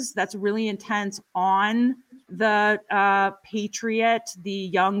places that's really intense on the patriot, the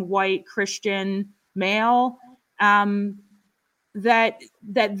young white Christian male,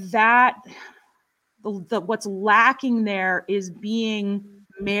 what's lacking there is being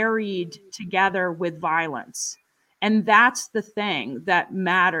married together with violence. And that's the thing that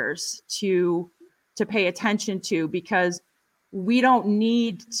matters to pay attention to, because we don't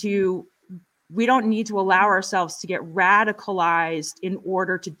need to allow ourselves to get radicalized in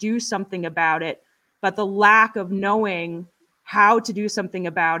order to do something about it. But the lack of knowing how to do something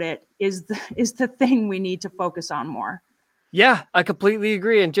about it is the thing we need to focus on more. Yeah, I completely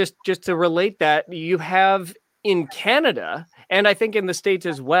agree. And just to relate that, you have in Canada, and I think in the States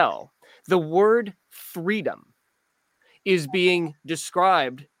as well, the word freedom is being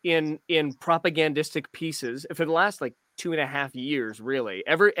described in propagandistic pieces for the last 2.5 years, really.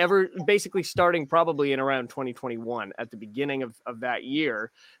 Ever basically starting probably in around 2021, at the beginning of that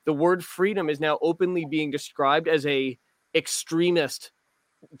year, the word freedom is now openly being described as a extremist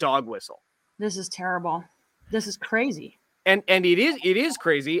dog whistle. This is terrible. This is crazy. And it is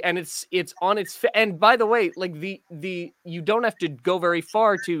crazy, and it's on its and by the way, the you don't have to go very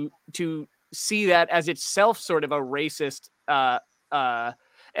far to see that as itself sort of a racist.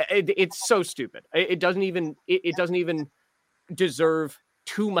 It's so stupid. It doesn't even deserve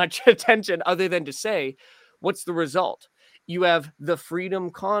too much attention, other than to say, what's the result? You have the Freedom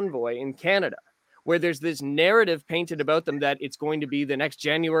Convoy in Canada, where there's this narrative painted about them that it's going to be the next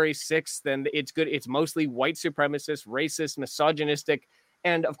January 6th, and it's mostly white supremacist, racist, misogynistic.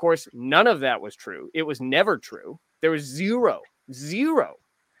 And of course, none of that was true. It was never true. There was zero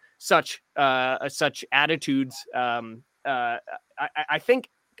such attitudes. I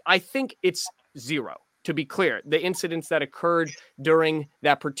think it's zero. To be clear, the incidents that occurred during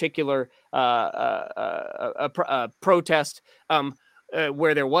that particular protest,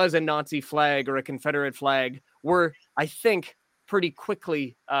 where there was a Nazi flag or a Confederate flag, were, I think, pretty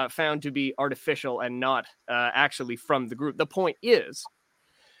quickly found to be artificial and not actually from the group. The point is,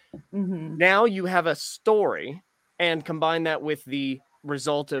 now you have a story, and combine that with the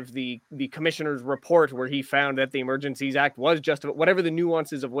result of the commissioner's report, where he found that the Emergencies Act was justified. Whatever the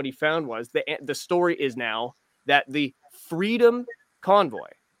nuances of what he found was, the story is now that the Freedom Convoy,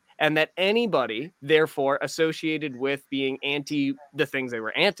 and that anybody, therefore, associated with being anti the things they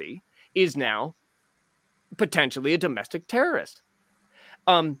were anti, is now potentially a domestic terrorist.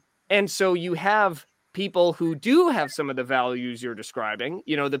 And so you have people who do have some of the values you're describing,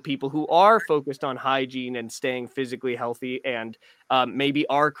 the people who are focused on hygiene and staying physically healthy, and maybe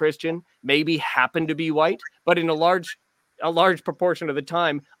are Christian, maybe happen to be white, but in a large a large proportion of the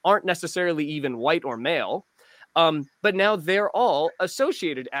time aren't necessarily even white or male. But now they're all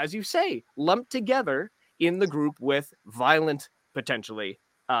associated, as you say, lumped together in the group with violent, potentially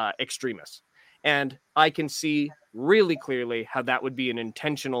extremists. And I can see really clearly how that would be an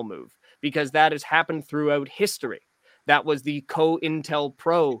intentional move, because that has happened throughout history. That was the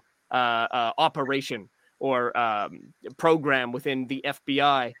COINTELPRO operation or program within the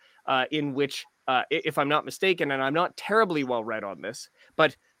FBI, in which, if I'm not mistaken, and I'm not terribly well read on this,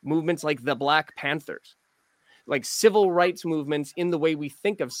 but movements like the Black Panthers, like civil rights movements in the way we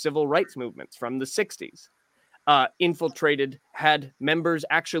think of civil rights movements from the 60s, infiltrated, had members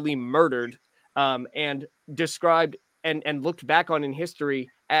actually murdered, and described and looked back on in history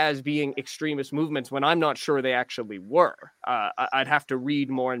as being extremist movements when I'm not sure they actually were. I'd have to read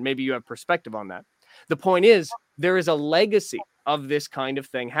more, and maybe you have perspective on that. The point is, there is a legacy of this kind of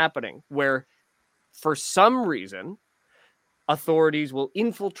thing happening where, for some reason, authorities will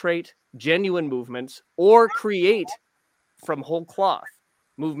infiltrate genuine movements or create from whole cloth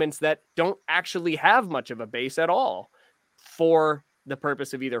movements that don't actually have much of a base at all, for the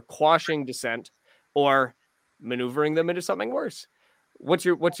purpose of either quashing dissent or maneuvering them into something worse. What's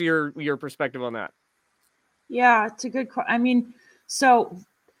your perspective on that? Yeah, it's a good question. I mean, so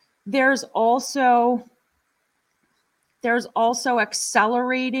there's also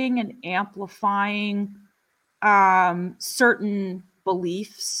accelerating and amplifying certain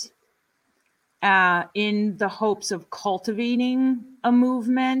beliefs in the hopes of cultivating a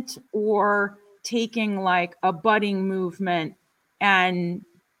movement, or taking like a budding movement and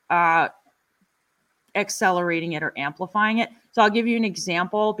accelerating it or amplifying it. So I'll give you an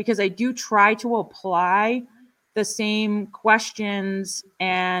example, because I do try to apply the same questions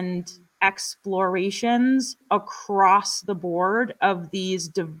and explorations across the board of these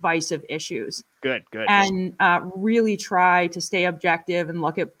divisive issues. Good. And really try to stay objective and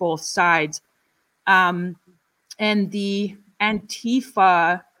look at both sides. And the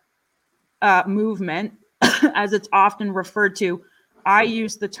Antifa movement, as it's often referred to, I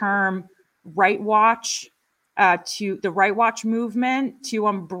use the term right watch, to the right watch movement, to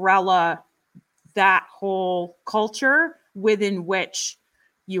umbrella that whole culture within which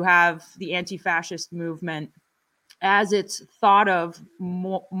you have the anti-fascist movement, as it's thought of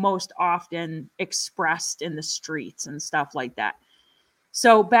most often expressed in the streets and stuff like that.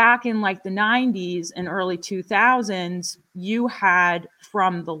 So back in like the 90s and early 2000s, you had,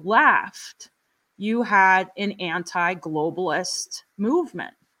 from the left, you had an anti-globalist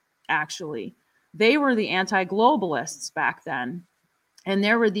movement, actually. They were the anti-globalists back then. And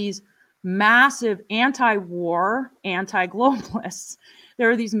there were these massive anti-war, anti-globalists. There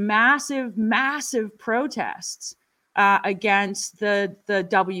were these massive, massive protests against the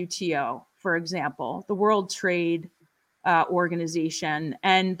WTO, for example, the World Trade Organization,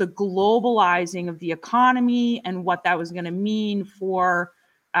 and the globalizing of the economy and what that was going to mean for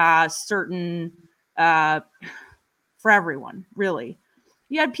for everyone, really.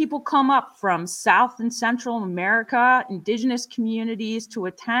 You had people come up from South and Central America, indigenous communities, to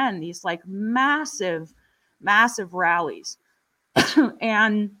attend these like massive, massive rallies.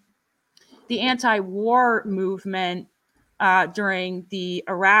 And the anti-war movement during the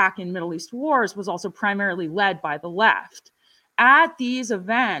Iraq and Middle East wars was also primarily led by the left. At these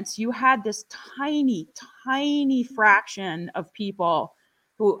events, you had this tiny, tiny fraction of people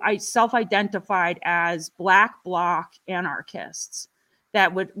who I self-identified as Black Bloc anarchists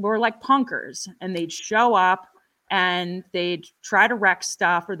that were like punkers, and they'd show up and they'd try to wreck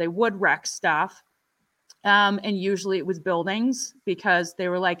stuff, or they would wreck stuff. And usually it was buildings, because they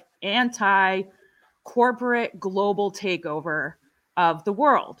were like anti-corporate global takeover of the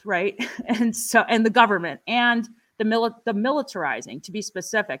world, right? And the government, and the militarizing, to be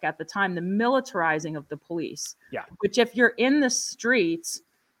specific, at the time, the militarizing of the police. Yeah. Which, if you're in the streets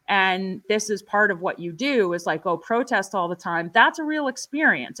and this is part of what you do, is like, protest all the time, that's a real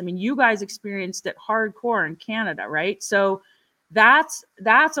experience. I mean, you guys experienced it hardcore in Canada, right? So that's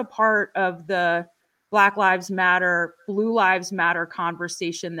a part of the Black Lives Matter, Blue Lives Matter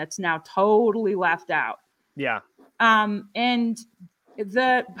conversation that's now totally left out. Yeah. And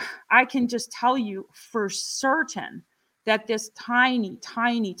I can just tell you for certain that this tiny,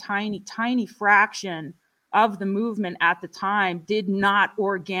 tiny, tiny, tiny fraction of the movement at the time did not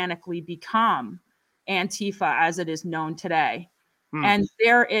organically become Antifa as it is known today. And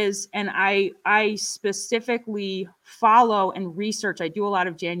there is, and I specifically follow and research, I do a lot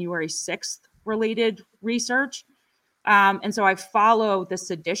of January 6th related research. And so I follow the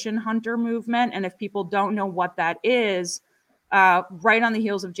sedition hunter movement. And if people don't know what that is, right on the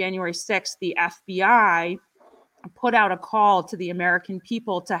heels of January 6th, the FBI put out a call to the American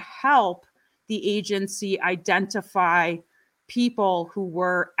people to help the agency identify people who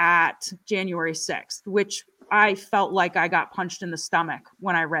were at January 6th, which I felt like I got punched in the stomach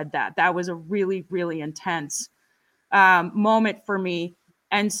when I read that. That was a really, really intense moment for me.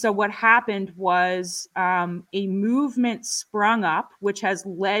 And so what happened was a movement sprung up, which has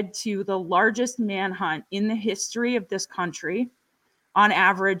led to the largest manhunt in the history of this country. On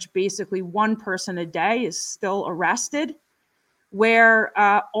average, basically one person a day is still arrested, where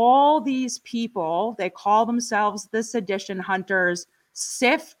all these people, they call themselves the sedition hunters,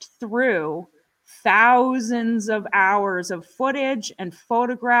 sift through thousands of hours of footage and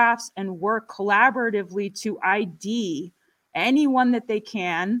photographs and work collaboratively to ID anyone that they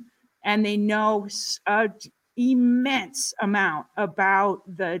can. And they know an immense amount about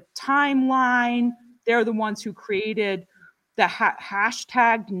the timeline. They're the ones who created the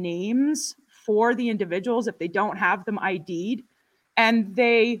hashtag names for the individuals if they don't have them ID'd. And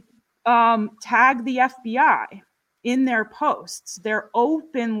they tag the FBI in their posts. They're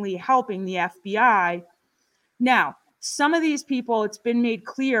openly helping the FBI. Now, some of these people, it's been made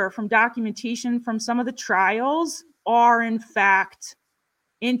clear from documentation from some of the trials, are in fact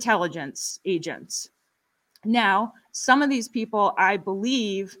intelligence agents. Now, some of these people, I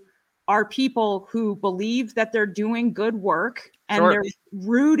believe, are people who believe that they're doing good work, and they're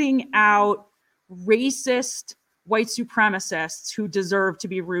rooting out racist white supremacists who deserve to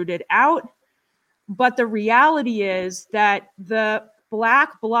be rooted out. But the reality is that the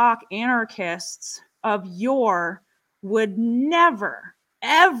black bloc anarchists of yore would never,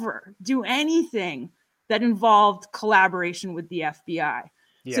 ever do anything that involved collaboration with the FBI.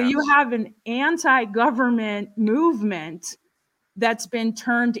 Yeah. So you have an anti-government movement that's been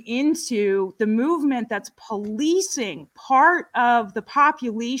turned into the movement that's policing part of the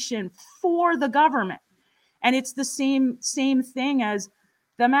population for the government. And it's the same thing as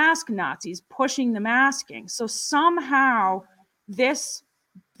the mask Nazis pushing the masking. So somehow this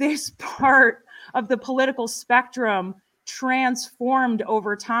part of the political spectrum transformed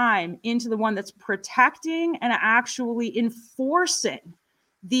over time into the one that's protecting and actually enforcing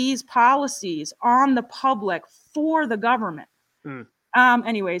these policies on the public for the government.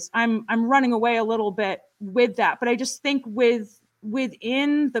 Anyways, I'm running away a little bit with that, but I just think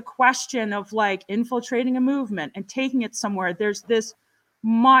within the question of like infiltrating a movement and taking it somewhere, there's this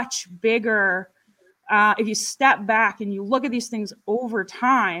much bigger, if you step back and you look at these things over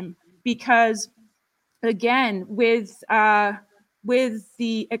time, because again, with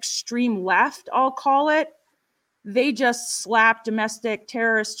the extreme left, I'll call it, they just slapped domestic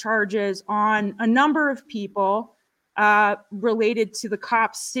terrorist charges on a number of people related to the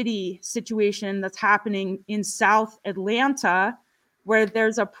Cop City situation that's happening in South Atlanta, where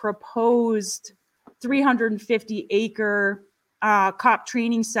there's a proposed 350-acre cop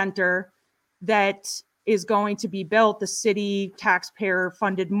training center that is going to be built. The city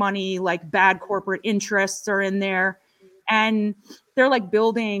taxpayer-funded money, like bad corporate interests are in there. And they're like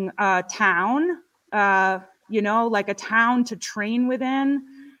building a town, like a town to train within.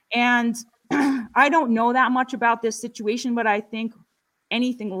 And I don't know that much about this situation, but I think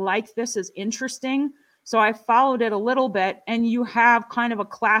anything like this is interesting. So I followed it a little bit, and you have kind of a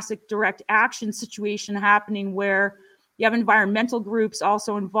classic direct action situation happening where you have environmental groups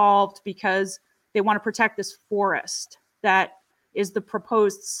also involved because they want to protect this forest that is the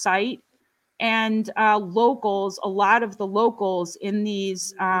proposed site. And locals, a lot of the locals in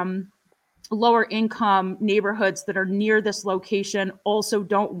these lower income neighborhoods that are near this location also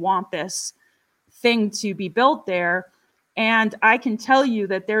don't want this thing to be built there. And I can tell you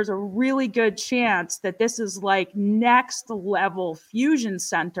that there's a really good chance that this is like next level fusion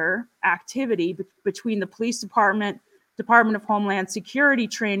center activity between the police department, Department of Homeland Security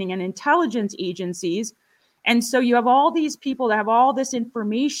training, and intelligence agencies. And so you have all these people that have all this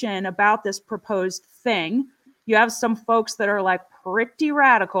information about this proposed thing. You have some folks that are like pretty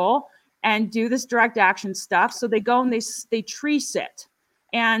radical and do this direct action stuff. So they go and they tree sit.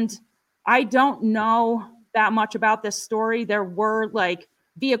 And I don't know that much about this story. There were like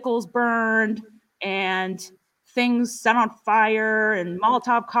vehicles burned and things set on fire and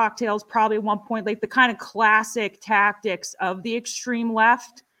Molotov cocktails probably at one point, like the kind of classic tactics of the extreme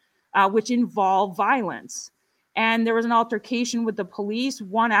left, which involve violence. And there was an altercation with the police.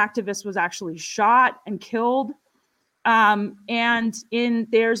 One activist was actually shot and killed.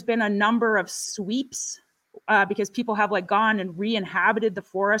 There's been a number of sweeps because people have like gone and re-inhabited the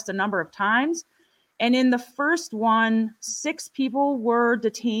forest a number of times. And in the first one, 6 people were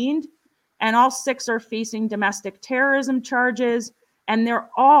detained, and all 6 are facing domestic terrorism charges. And they're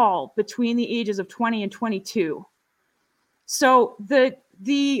all between the ages of 20 and 22. So the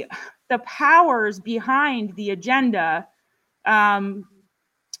powers behind the agenda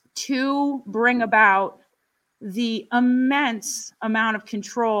to bring about the immense amount of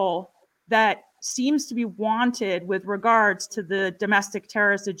control that seems to be wanted with regards to the domestic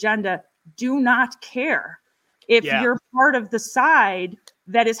terrorist agenda do not care. If you're part of the side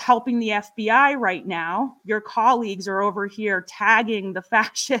that is helping the FBI right now, your colleagues are over here tagging the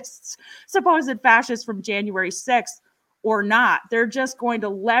fascists, supposed fascists from January 6th or not. They're just going to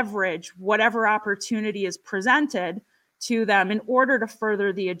leverage whatever opportunity is presented to them in order to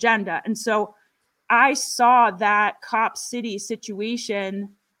further the agenda. And so I saw that Cop City situation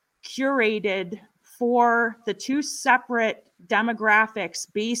curated for the two separate demographics,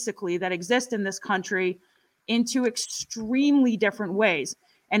 basically, that exist in this country into extremely different ways.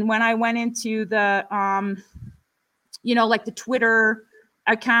 And when I went into the, like the Twitter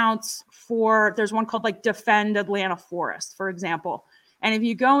accounts for, there's one called like Defend Atlanta Forest, for example. And if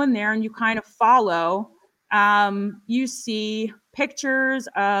you go in there and you kind of follow, you see pictures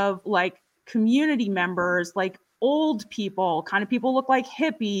of like community members, like old people, kind of people look like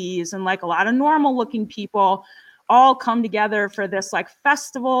hippies, and like a lot of normal looking people all come together for this like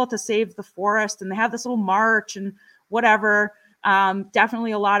festival to save the forest. And they have this little march and whatever.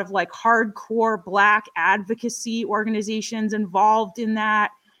 Definitely a lot of like hardcore Black advocacy organizations involved in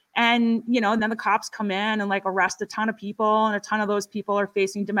that. And, and then the cops come in and like arrest a ton of people, and a ton of those people are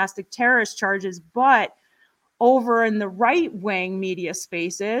facing domestic terrorist charges. But over in the right-wing media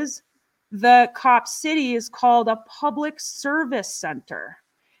spaces, the Cop City is called a public service center.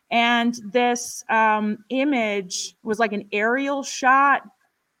 And this image was like an aerial shot,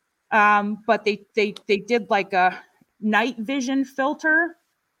 but they did like a night vision filter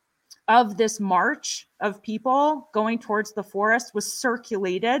of this march of people going towards the forest, was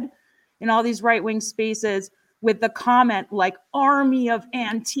circulated in all these right-wing spaces with the comment like "Army of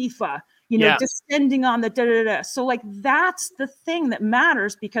Antifa," descending on the da-da-da. So like that's the thing that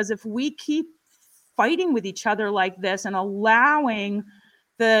matters, because if we keep fighting with each other like this and allowing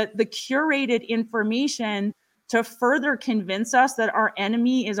the curated information to further convince us that our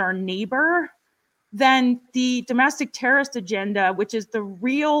enemy is our neighbor, then the domestic terrorist agenda, which is the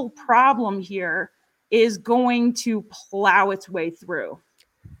real problem here, is going to plow its way through.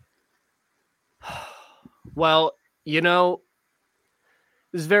 Well, this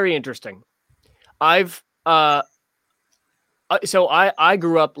is very interesting. I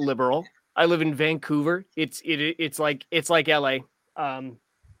grew up liberal. I live in Vancouver. It's like LA.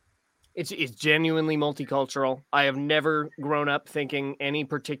 It's genuinely multicultural. I have never grown up thinking any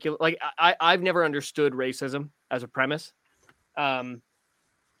particular, like I've never understood racism as a premise. I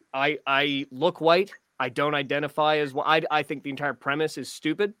look white. I don't identify as white. I think the entire premise is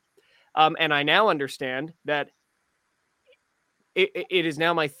stupid. And I now understand that it is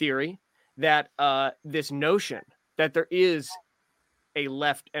now my theory that this notion that there is a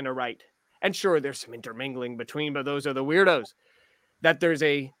left and a right, and sure, there's some intermingling between, but those are the weirdos, that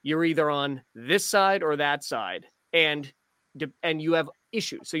you're either on this side or that side, and you have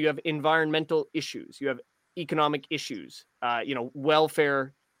issues. So you have environmental issues, you have economic issues,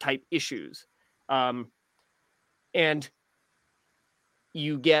 welfare type issues. And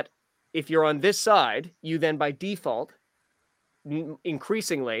you get, if you're on this side, you then by default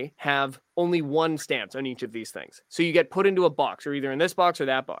increasingly have only one stance on each of these things. So you get put into a box, or either in this box or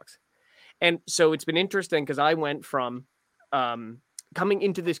that box. And so it's been interesting because I went from coming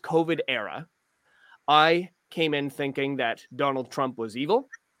into this COVID era, I came in thinking that Donald Trump was evil.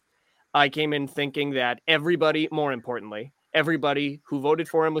 I came in thinking that everybody, more importantly, everybody who voted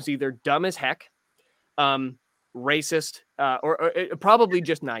for him was either dumb as heck, racist, or probably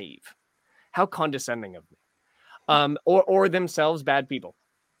just naive. How condescending of me. Or themselves bad people.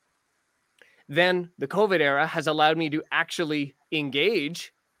 Then the COVID era has allowed me to actually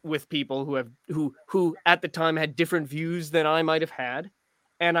engage with people who at the time had different views than I might have had,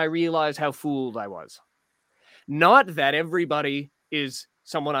 and I realized how fooled I was. Not that everybody is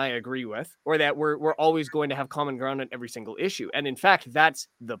someone I agree with, or that we're always going to have common ground on every single issue, and in fact, that's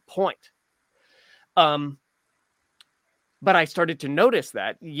the point. But I started to notice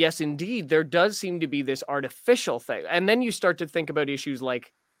that, yes, indeed, there does seem to be this artificial thing. And then you start to think about issues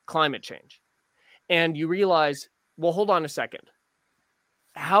like climate change. And you realize, well, hold on a second.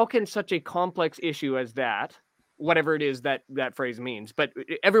 How can such a complex issue as that, whatever it is that phrase means, but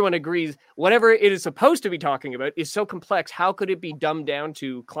everyone agrees, whatever it is supposed to be talking about is so complex, how could it be dumbed down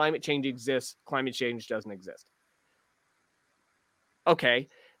to climate change exists, climate change doesn't exist? Okay,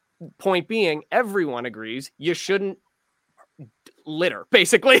 point being, everyone agrees you shouldn't litter,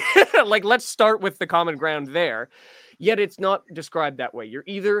 basically. Like, let's start with the common ground there. Yet it's not described that way. You're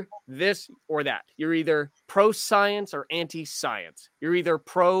either this or that. You're either pro-science or anti-science. You're either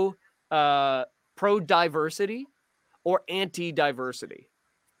pro-diversity or anti-diversity.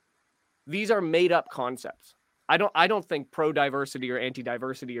 These are made-up concepts. I don't think pro-diversity or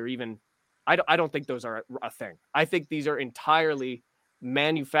anti-diversity are even. I don't think those are a thing. I think these are entirely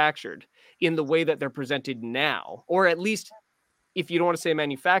manufactured in the way that they're presented now, or at least, if you don't want to say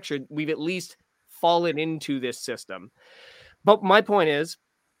manufactured, we've at least fallen into this system. But my point is,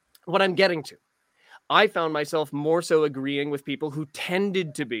 what I'm getting to, I found myself more so agreeing with people who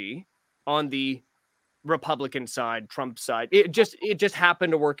tended to be on the Republican side, Trump side. It just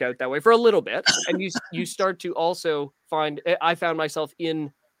happened to work out that way for a little bit. And you start to also find, I found myself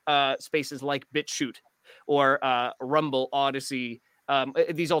in spaces like BitChute or Rumble, Odyssey,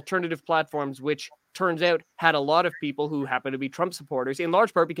 these alternative platforms, which turns out had a lot of people who happen to be Trump supporters, in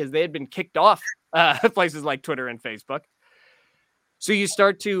large part because they had been kicked off places like Twitter and Facebook. So you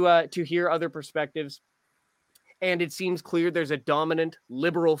start to hear other perspectives, and it seems clear there's a dominant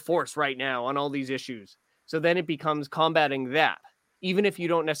liberal force right now on all these issues. So then it becomes combating that, even if you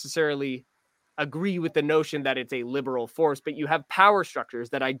don't necessarily agree with the notion that it's a liberal force, but you have power structures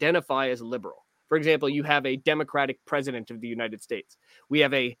that identify as liberal. For example, you have a Democratic president of the United States. We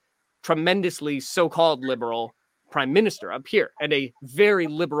have a tremendously so-called liberal prime minister up here, and a very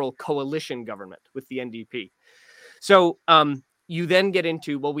liberal coalition government with the NDP. So you then get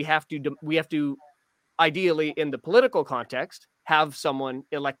into, well, we have to ideally, in the political context, have someone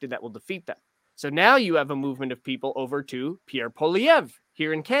elected that will defeat them. So now you have a movement of people over to Pierre Poilievre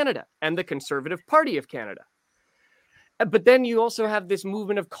here in Canada and the Conservative Party of Canada. But then you also have this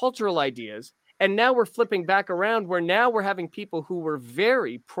movement of cultural ideas. And now we're flipping back around where now we're having people who were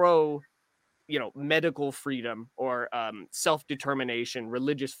very pro, medical freedom or self-determination,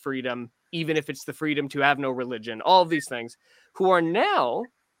 religious freedom, even if it's the freedom to have no religion, all of these things, who are now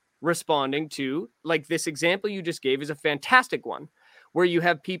responding to, like, this example you just gave is a fantastic one, where you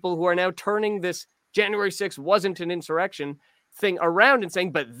have people who are now turning this January 6th wasn't an insurrection thing around and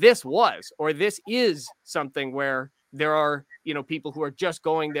saying, but this was, or this is something where there are, people who are just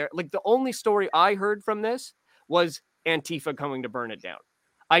going there. Like, the only story I heard from this was Antifa coming to burn it down.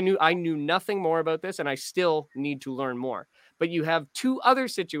 I knew nothing more about this, and I still need to learn more. But you have two other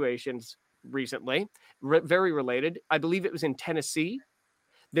situations recently, very related. I believe it was in Tennessee.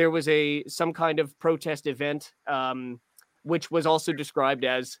 There was some kind of protest event, which was also described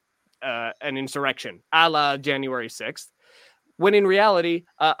as an insurrection, a la January 6th. When in reality,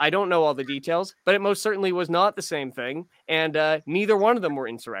 I don't know all the details, but it most certainly was not the same thing. And neither one of them were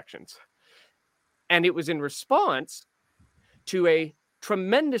insurrections. And it was in response to a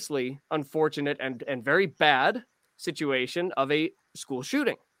tremendously unfortunate and very bad situation of a school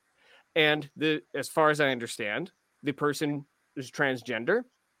shooting. And as far as I understand, the person is transgender,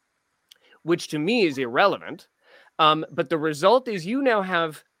 which to me is irrelevant. But the result is you now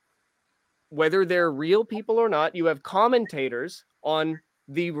have, whether they're real people or not, you have commentators on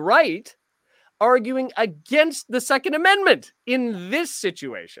the right arguing against the Second Amendment in this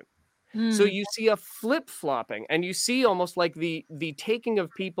situation. So you see a flip-flopping, and you see almost like the taking of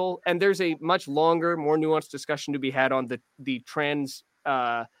people, and there's a much longer, more nuanced discussion to be had on the trans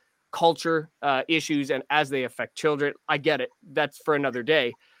culture issues and as they affect children. I get it. That's for another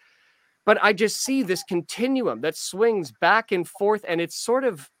day. But I just see this continuum that swings back and forth, and it's sort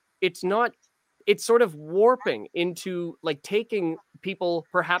of warping into, like, taking people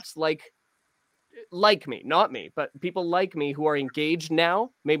perhaps like me, not me, but people like me who are engaged now,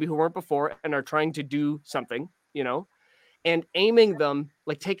 maybe who weren't before, and are trying to do something, and aiming them,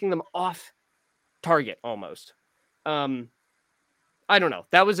 like taking them off target almost. I don't know.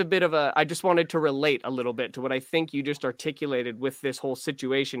 That was a bit of I just wanted to relate a little bit to what I think you just articulated with this whole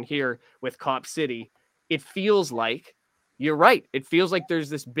situation here with Cop City. It feels like, you're right. It feels like there's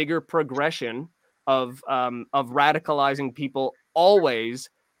this bigger progression of radicalizing people always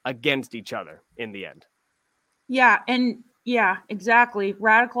against each other in the end. Yeah. And yeah, exactly.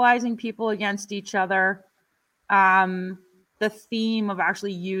 Radicalizing people against each other. The theme of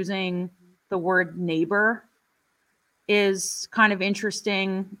actually using the word neighbor is kind of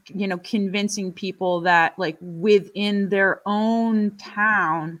interesting, convincing people that, like, within their own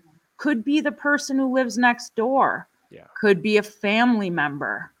town could be the person who lives next door, could be a family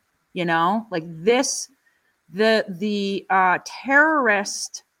member, like this, the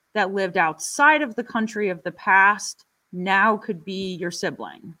terrorist that lived outside of the country of the past now could be your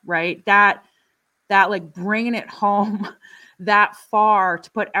sibling, right? That like bringing it home that far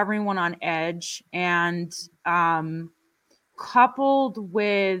to put everyone on edge, and coupled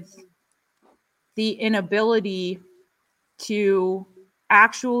with the inability to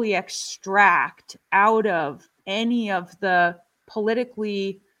actually extract out of any of the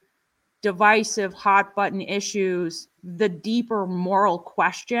politically divisive hot button issues the deeper moral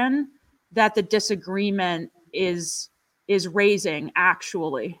question that the disagreement is raising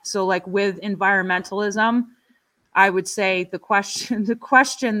actually. So like with environmentalism, I would say the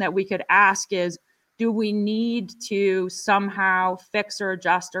question that we could ask is, do we need to somehow fix or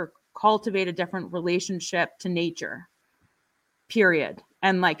adjust or cultivate a different relationship to nature? Period.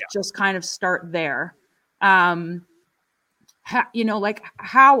 And like just kind of start there. Like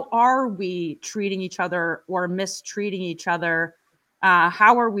how are we treating each other or mistreating each other?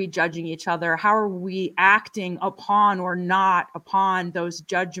 How are we judging each other? How are we acting upon or not upon those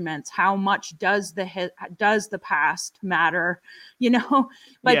judgments? How much does the past matter?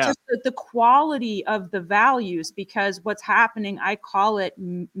 But just the quality of the values, because what's happening, I call it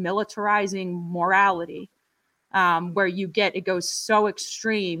militarizing morality, where it goes so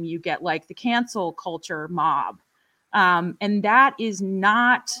extreme. You get like the cancel culture mob. And that is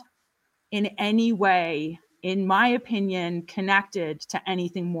not in any way, in my opinion, connected to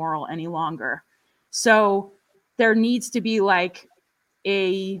anything moral any longer. So there needs to be like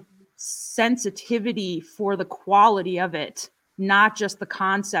a sensitivity for the quality of it, not just the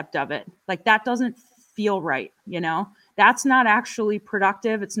concept of it. Like that doesn't feel right, That's not actually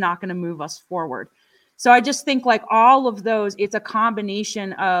productive. It's not going to move us forward. So I just think like all of those, it's a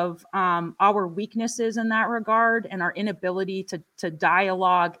combination of our weaknesses in that regard and our inability to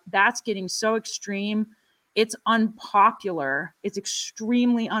dialogue. That's getting so extreme. It's unpopular. It's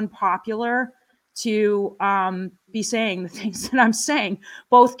extremely unpopular to be saying the things that I'm saying.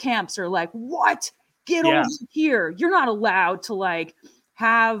 Both camps are like, what? Get over here. You're not allowed to like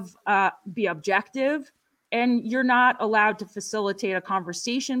be objective. And you're not allowed to facilitate a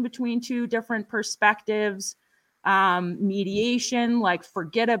conversation between two different perspectives, mediation, like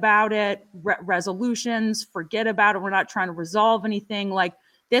forget about it, resolutions, forget about it. We're not trying to resolve anything. Like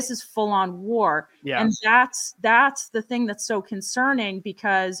this is full on war. Yeah. And that's the thing that's so concerning,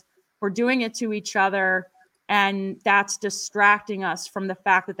 because we're doing it to each other. And that's distracting us from the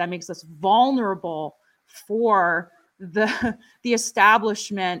fact that makes us vulnerable for the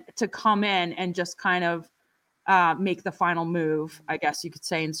establishment to come in and just kind of make the final move, I guess you could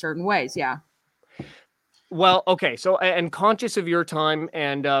say, in certain ways. Yeah. Well, okay. So, and conscious of your time,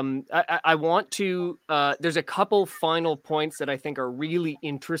 and I want to, there's a couple final points that I think are really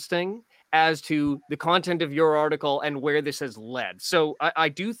interesting as to the content of your article and where this has led. So I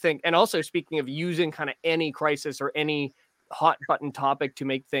do think, and also speaking of using kind of any crisis or any hot button topic to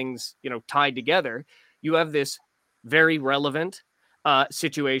make things, tied together, you have this very relevant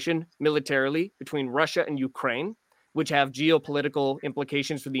situation militarily between Russia and Ukraine, which have geopolitical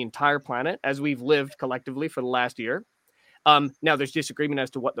implications for the entire planet as we've lived collectively for the last year. Now, there's disagreement as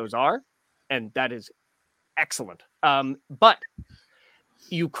to what those are, and that is excellent. But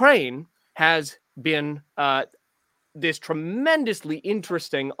Ukraine has been this tremendously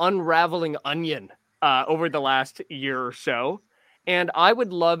interesting unraveling onion over the last year or so. And I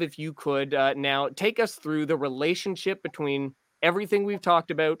would love if you could now take us through the relationship between everything we've talked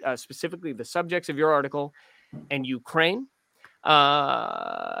about, specifically the subjects of your article, and Ukraine.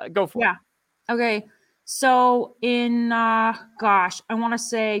 Go for it. Okay. So in, I want to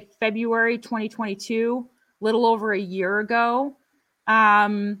say February 2022, little over a year ago,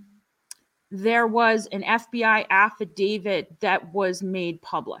 there was an FBI affidavit that was made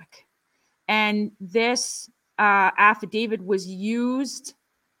public. And this affidavit was used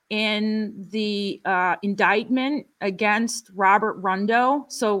in the indictment against Robert Rundo.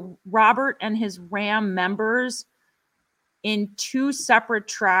 So Robert and his RAM members in two separate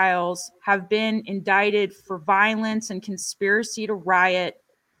trials have been indicted for violence and conspiracy to riot.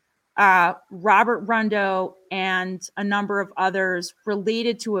 Robert Rundo and a number of others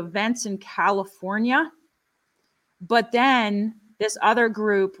related to events in California. But then this other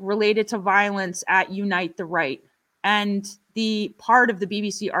group related to violence at Unite the Right. And the part of the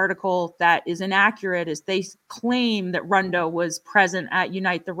BBC article that is inaccurate is they claim that Rundo was present at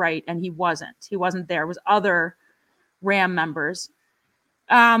Unite the Right, and he wasn't. He wasn't there. It was other RAM members.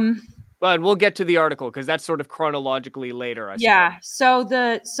 But we'll get to the article because that's sort of chronologically later. So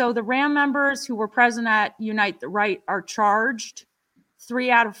the RAM members who were present at Unite the Right are charged.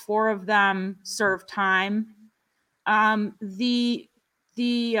 3 out of 4 of them served time. The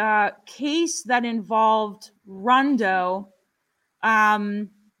case that involved Rundo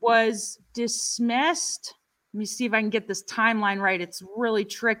was dismissed. Let me see if I can get this timeline right. It's really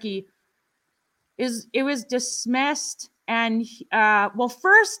tricky. It was dismissed, and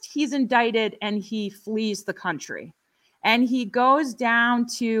first he's indicted and he flees the country, And he goes down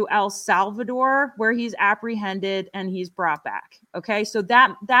to El Salvador, where he's apprehended and he's brought back. Okay, so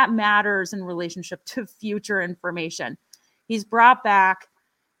that matters in relationship to future information. He's brought back.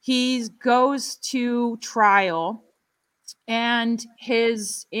 He goes to trial, and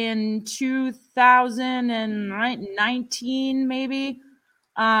in 2019, maybe,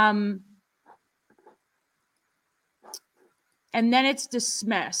 and then it's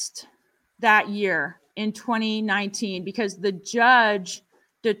dismissed that year in 2019 because the judge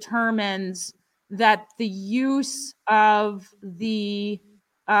determines that the use of the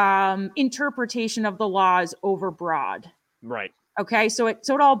interpretation of the law is overbroad. Right. Okay, so it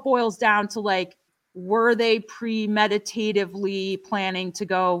all boils down to, like, were they premeditatively planning to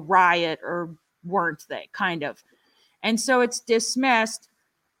go riot or weren't they, kind of. And so it's dismissed,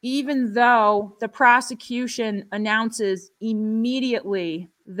 even though the prosecution announces immediately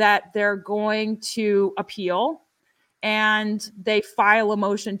that they're going to appeal, and they file a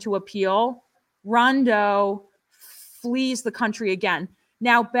motion to appeal. Rondo flees the country again.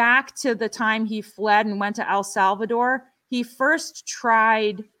 Now, back to the time he fled and went to El Salvador, he first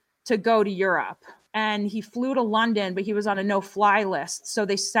tried to go to Europe, and he flew to London, but he was on a no-fly list, so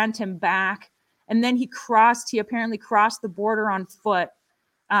they sent him back. And then he apparently crossed the border on foot,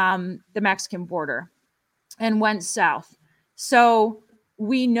 the Mexican border, and went south. So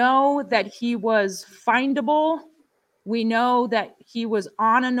we know that he was findable. We know that he was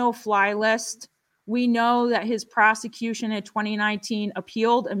on a no-fly list. We know that his prosecution in 2019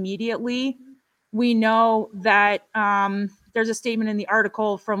 appealed immediately. We know that there's a statement in the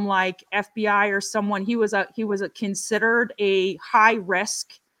article from, like, FBI or someone. He was considered a high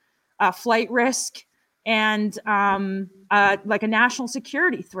risk, flight risk, and like a national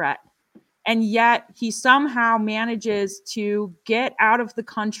security threat. And yet he somehow manages to get out of the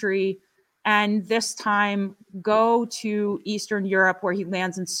country and this time go to Eastern Europe, where he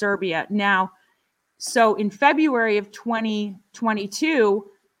lands in Serbia. Now, so in February of 2022,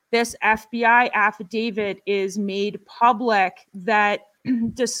 this FBI affidavit is made public that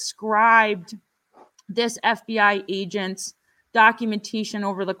described this FBI agent's documentation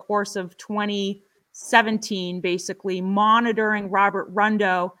over the course of 2017, basically monitoring Robert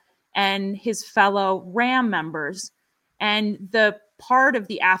Rondo and his fellow RAM members. And the part of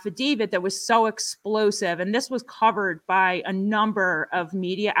the affidavit that was so explosive, and this was covered by a number of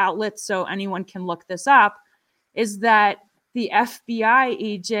media outlets, so anyone can look this up, is that the FBI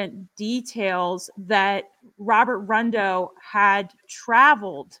agent details that Robert Rondo had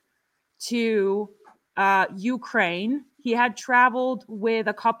traveled to Ukraine. He had traveled with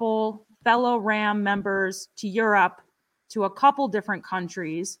a couple fellow RAM members to Europe, to a couple different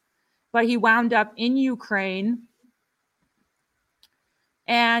countries, but he wound up in Ukraine.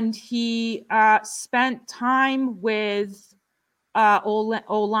 And he spent time with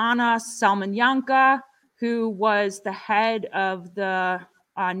Olana Selmanyanka, who was the head of the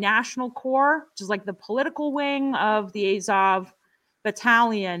National Corps, which is like the political wing of the Azov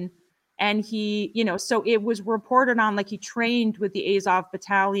battalion. And he, so it was reported on, like, he trained with the Azov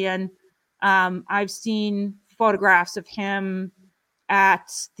battalion. I've seen photographs of him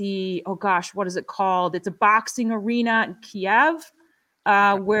at the, what is it called? It's a boxing arena in Kiev,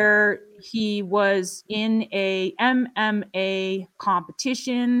 where he was in a MMA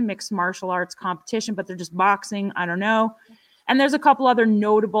competition, mixed martial arts competition, but they're just boxing. I don't know. And there's a couple other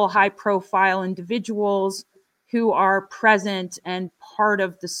notable high-profile individuals who are present and part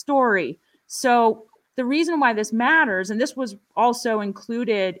of the story. So the reason why this matters, and this was also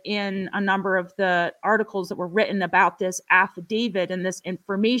included in a number of the articles that were written about this affidavit and this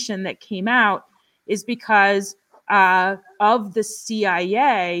information that came out, is because of the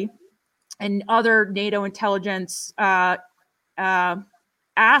CIA and other NATO intelligence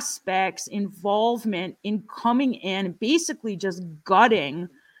aspects involvement in coming in, basically just gutting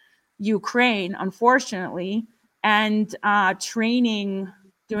Ukraine, unfortunately, and training,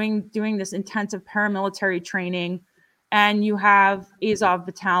 doing this intensive paramilitary training. And you have Azov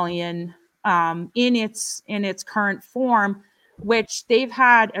Battalion in its current form, which they've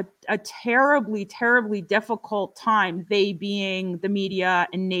had a terribly, terribly difficult time, they being the media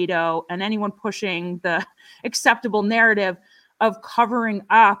and NATO and anyone pushing the acceptable narrative of covering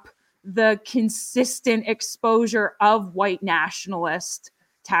up the consistent exposure of white nationalist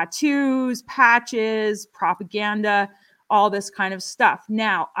tattoos, patches, propaganda, all this kind of stuff.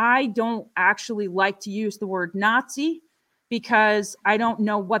 Now, I don't actually like to use the word Nazi because I don't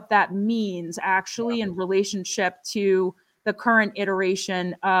know what that means actually in relationship to the current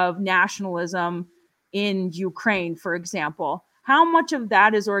iteration of nationalism in Ukraine, for example. How much of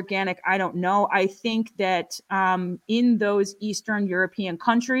that is organic? I don't know. I think that in those Eastern European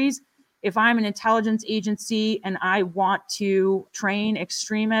countries, if I'm an intelligence agency and I want to train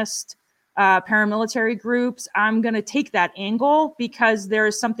extremist paramilitary groups, I'm going to take that angle because there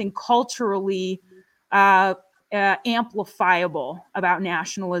is something culturally amplifiable about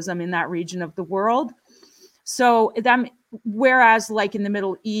nationalism in that region of the world. So that, whereas like in the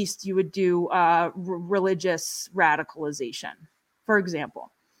Middle East, you would do religious radicalization, for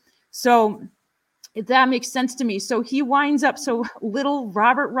example. So that makes sense to me. So he winds up, so little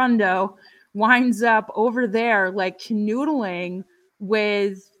Robert Rundo winds up over there, like canoodling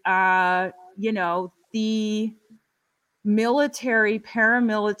with, the military,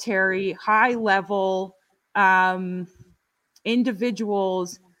 paramilitary, high level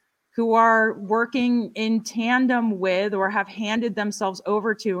individuals who are working in tandem with or have handed themselves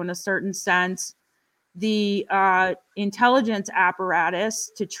over to, in a certain sense, the intelligence apparatus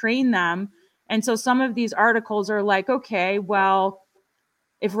to train them. And so some of these articles are like, okay, well,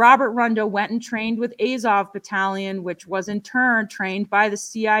 if Robert Rundo went and trained with Azov Battalion, which was in turn trained by the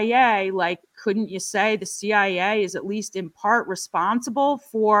CIA, like, couldn't you say the CIA is at least in part responsible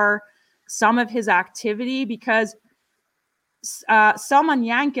for some of his activity? Because Selma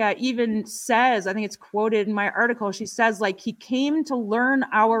Yanka even says, I think it's quoted in my article, she says, like, he came to learn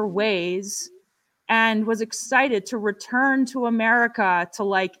our ways and was excited to return to America to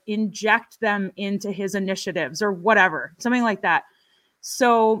like inject them into his initiatives or whatever, something like that.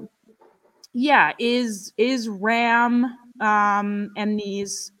 So yeah, is RAM and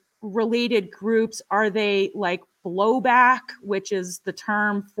these related groups, are they like blowback, which is the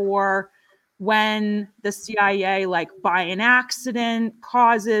term for when the CIA, like by an accident,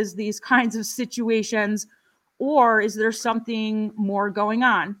 causes these kinds of situations, or is there something more going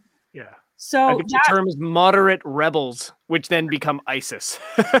on? Yeah. So I think the term is moderate rebels, which then become ISIS.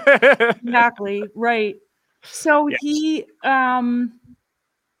 Exactly, right. So yes.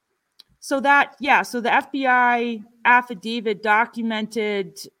 So the FBI affidavit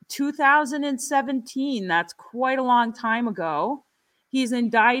documented 2017. That's quite a long time ago. He's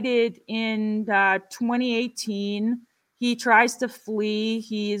indicted in 2018. He tries to flee.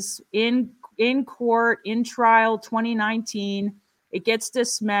 He's in court, in trial 2019. It gets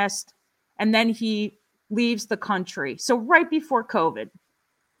dismissed, and then he leaves the country. So right before COVID.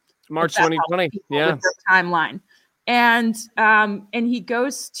 March 2020. Yeah. With their timeline. And he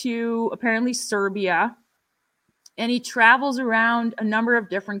goes to apparently Serbia, and he travels around a number of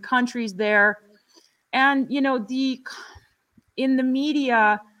different countries there. And in the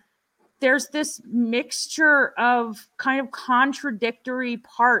media, there's this mixture of kind of contradictory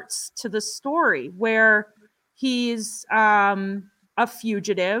parts to the story, where he's a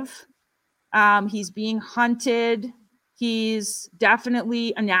fugitive, he's being hunted. He's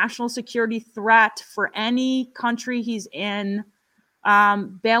definitely a national security threat for any country he's in.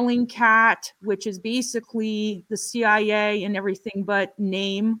 Bellingcat, which is basically the CIA and everything but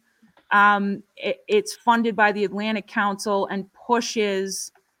name. It's funded by the Atlantic Council and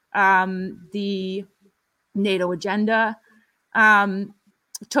pushes the NATO agenda.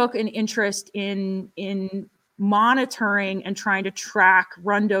 Took an interest in monitoring and trying to track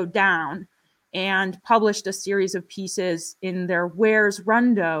Rundo down, and published a series of pieces in their Where's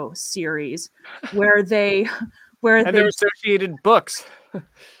Rundo series, where they and their associated books.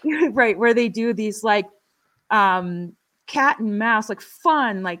 Right, where they do these like cat and mouse, like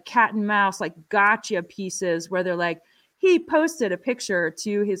fun, like cat and mouse, like gotcha pieces, where they're like, he posted a picture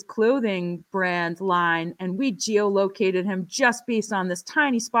to his clothing brand line and we geolocated him just based on this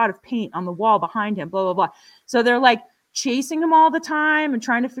tiny spot of paint on the wall behind him, blah, blah, blah. So they're like chasing him all the time and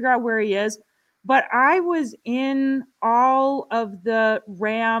trying to figure out where he is. But I was in all of the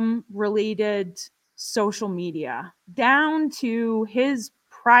RAM related social media, down to his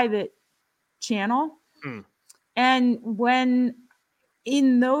private channel. And when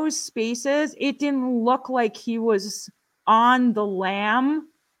in those spaces, it didn't look like he was on the lam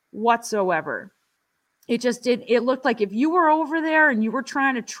whatsoever. It looked like if you were over there and you were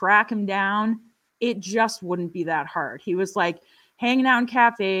trying to track him down, it just wouldn't be that hard. He was like hanging out in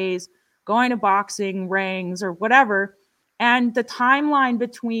cafes, going to boxing rings or whatever. And the timeline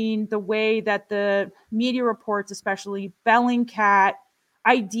between the way that the media reports, especially Bellingcat,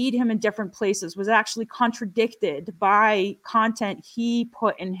 ID'd him in different places was actually contradicted by content he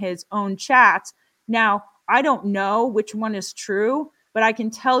put in his own chats. Now, I don't know which one is true, but I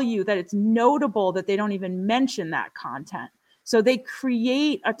can tell you that it's notable that they don't even mention that content. So they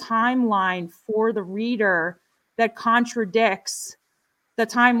create a timeline for the reader that contradicts the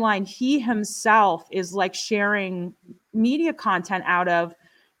timeline he himself is like sharing media content out of.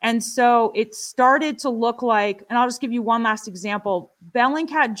 And so it started to look like, and I'll just give you one last example.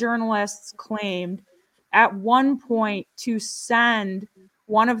 Bellingcat journalists claimed at one point to send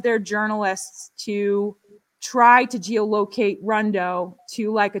one of their journalists to try to geolocate Rundo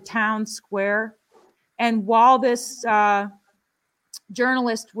to like a town square. And while this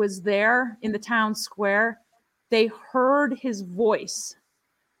journalist was there in the town square, they heard his voice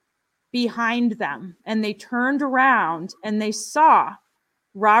behind them, and they turned around and they saw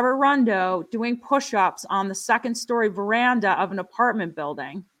Robert Rundo doing push-ups on the second story veranda of an apartment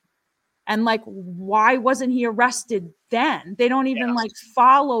building. And like, why wasn't he arrested then? They don't even like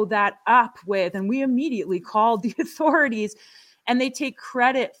follow that up with, and we immediately called the authorities, and they take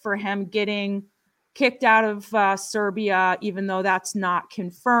credit for him getting kicked out of Serbia, even though that's not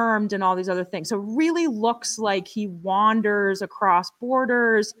confirmed, and all these other things. So it really looks like he wanders across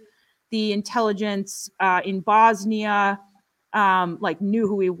borders. The intelligence in Bosnia like knew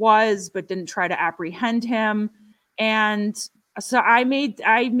who he was, but didn't try to apprehend him. And so I made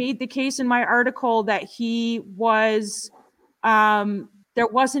the case in my article that he was there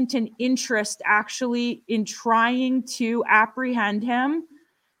wasn't an interest actually in trying to apprehend him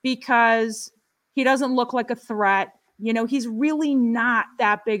because he doesn't look like a threat. You know, he's really not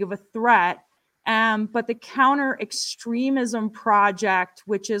that big of a threat. But the Counter Extremism Project,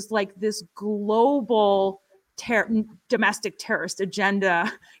 which is like this global domestic terrorist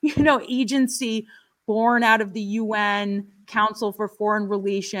agenda, you know, agency born out of the UN Council for Foreign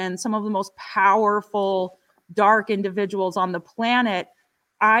Relations, some of the most powerful dark individuals on the planet,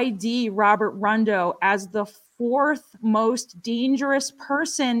 ID Robert Rundo as the fourth most dangerous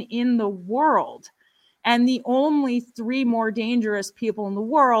person in the world. And the only three more dangerous people in the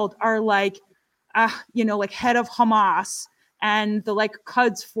world are like, you know, like head of Hamas and the like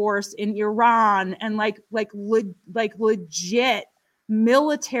Quds force in Iran and like legit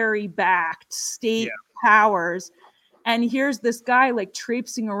military backed state powers. And here's this guy like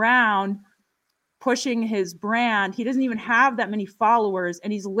traipsing around pushing his brand. He doesn't even have that many followers,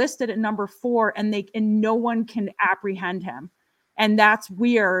 and he's listed at number 4, and no one can apprehend him. And that's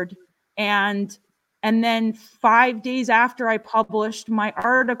weird. And then 5 days after I published my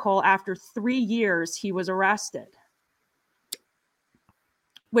article, after 3 years, he was arrested,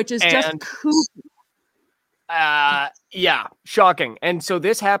 which is just kooky. Yeah, shocking. And so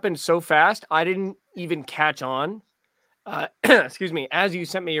this happened so fast, I didn't even catch on. Excuse me. As you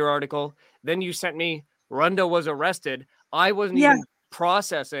sent me your article, then you sent me Rundo was arrested. I wasn't even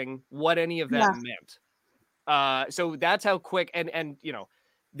processing what any of that meant. So that's how quick, and you know,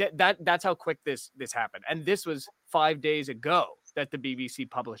 that's how quick this happened. And this was 5 days ago that the BBC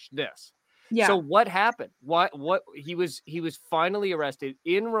published this. Yeah. So what happened? What he was finally arrested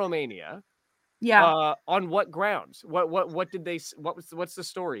in Romania. Yeah. On what grounds? What did they? What's the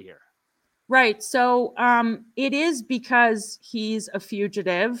story here? Right. So it is because he's a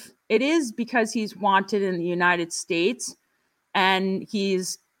fugitive. It is because he's wanted in the United States, and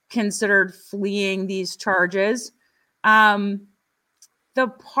he's considered fleeing these charges. The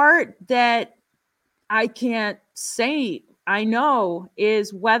part that I can't say I know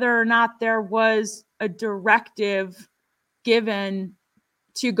is whether or not there was a directive given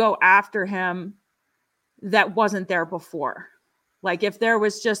to go after him that wasn't there before. Like if there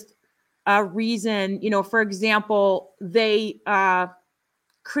was just a reason, you know, for example, they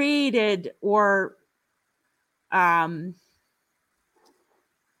created or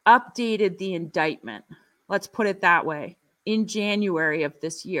updated the indictment, let's put it that way, in January of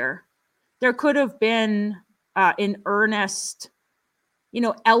this year. There could have been an earnest, you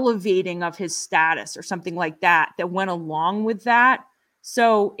know, elevating of his status or something like that went along with that.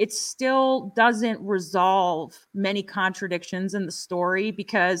 So it still doesn't resolve many contradictions in the story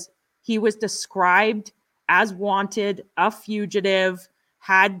because he was described as wanted, a fugitive,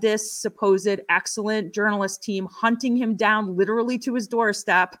 had this supposed excellent journalist team hunting him down literally to his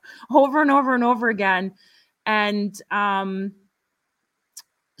doorstep over and over and over again. And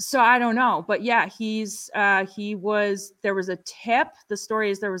so I don't know, but yeah, there was a tip. The story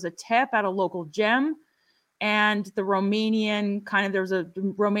is there was a tip at a local gym, and there was a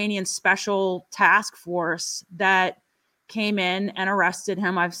Romanian special task force that came in and arrested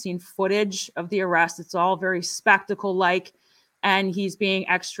him. I've seen footage of the arrest. It's all very spectacle-like, and he's being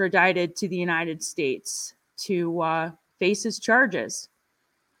extradited to the United States to face his charges.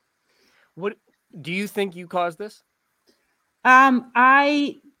 What do you think you caused this?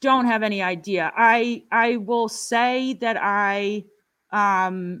 I don't have any idea. I will say that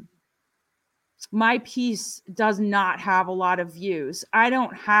my piece does not have a lot of views. I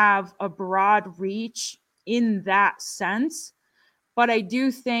don't have a broad reach in that sense. But I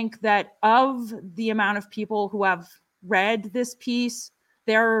do think that of the amount of people who have read this piece,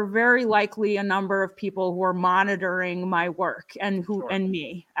 there are very likely a number of people who are monitoring my work and who and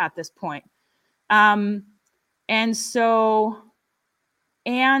me at this point. And so,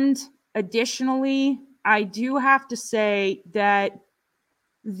 and additionally, I do have to say that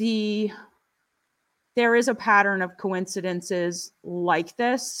there is a pattern of coincidences like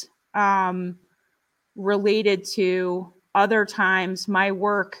this, related to other times my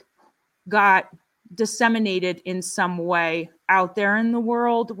work got disseminated in some way out there in the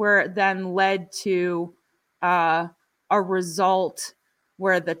world, where it then led to a result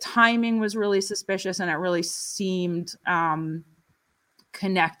where the timing was really suspicious and it really seemed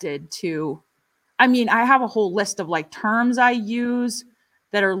connected to, I mean, I have a whole list of like terms I use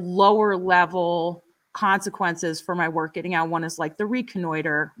that are lower level consequences for my work getting out. One is like the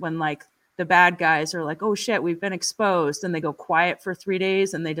reconnoiter, when like the bad guys are like, oh shit, we've been exposed, and they go quiet for 3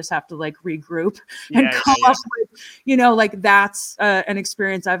 days and they just have to like regroup and come up with, you know, like that's an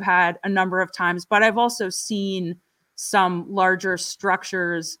experience I've had a number of times. But I've also seen some larger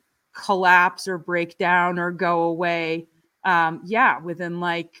structures collapse or break down or go away, within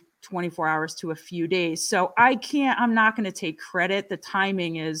like 24 hours to a few days. So I'm not going to take credit. The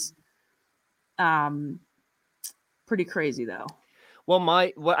timing is pretty crazy though. Well,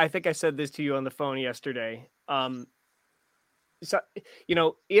 I think I said this to you on the phone yesterday. So, you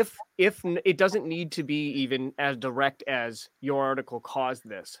know, if it doesn't need to be even as direct as your article caused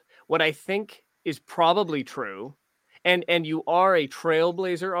this, what I think is probably true, and you are a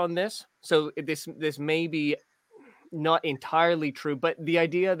trailblazer on this, so this may be not entirely true, but the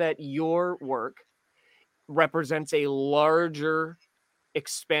idea that your work represents a larger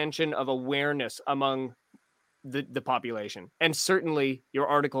expansion of awareness among the population, and certainly your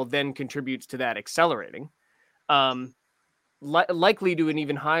article then contributes to that accelerating, likely to an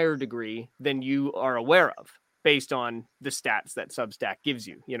even higher degree than you are aware of, based on the stats that Substack gives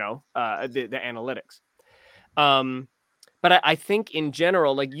you, you know, the analytics. But I think in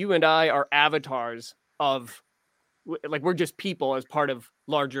general, like, you and I are avatars of, like, we're just people as part of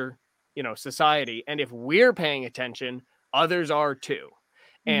larger, you know, society. And if we're paying attention, others are too.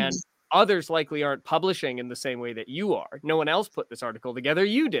 And others likely aren't publishing in the same way that you are. No one else put this article together.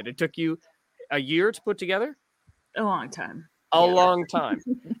 You did. It took you a year to put together? A long time. A long time.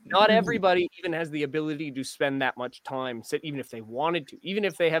 Not everybody even has the ability to spend that much time, even if they wanted to, even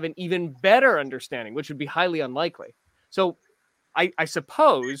if they have an even better understanding, which would be highly unlikely. So I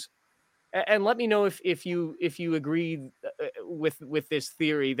suppose, and let me know if you agree with this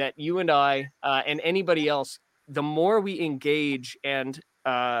theory, that you and I and anybody else, the more we engage and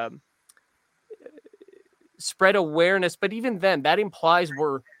spread awareness, but even then, that implies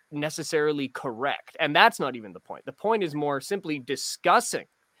we're necessarily correct, and that's not even the point. The point is more simply discussing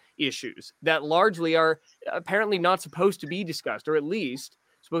issues that largely are apparently not supposed to be discussed, or at least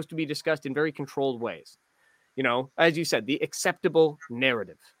supposed to be discussed in very controlled ways. You know, as you said, the acceptable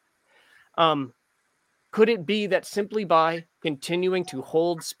narrative. Could it be that simply by continuing to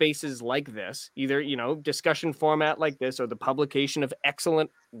hold spaces like this, either, you know, discussion format like this, or the publication of excellent,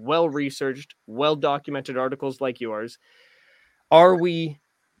 well-researched, well-documented articles like yours, are we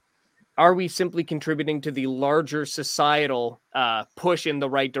simply contributing to the larger societal push in the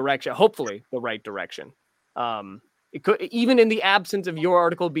right direction? Hopefully the right direction. It could, even in the absence of your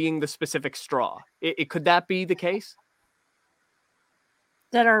article being the specific straw, could that be the case?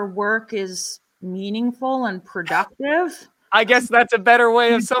 That our work is meaningful and productive. I guess that's a better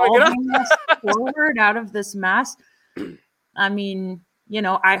way of summing it up. Forward out of this mess. I mean, you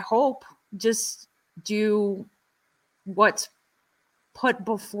know, I hope, just do what's put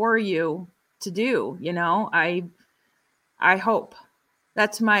before you to do, you know. I hope.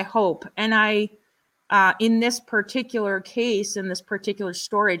 That's my hope. And I in this particular case, in this particular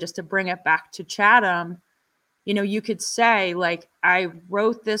story, just to bring it back to Chatham, you know, you could say, like, I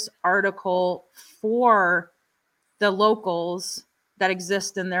wrote this article for the locals that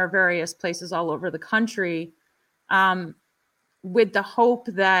exist in their various places all over the country, with the hope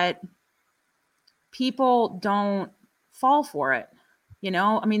that people don't fall for it. You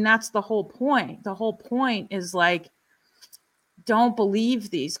know, I mean, that's the whole point. The whole point is, like, don't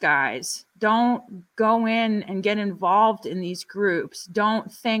believe these guys. Don't go in and get involved in these groups.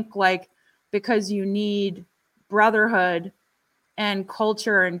 Don't think, like, because you need brotherhood and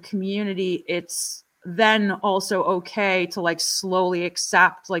culture and community, it's then also okay to, like, slowly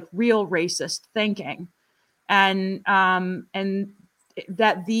accept, like, real racist thinking. And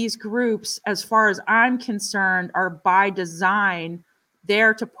that these groups, as far as I'm concerned, are by design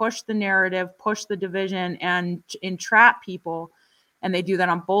there to push the narrative, push the division, and entrap people. And they do that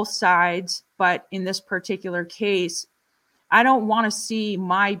on both sides. But in this particular case, I don't want to see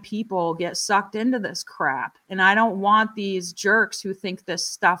my people get sucked into this crap. And I don't want these jerks who think this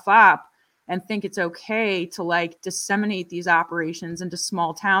stuff up and think it's okay to like disseminate these operations into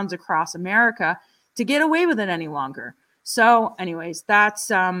small towns across America to get away with it any longer. So anyways,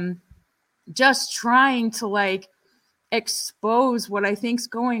 that's just trying to like expose what I think's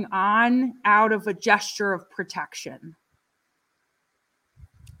going on out of a gesture of protection.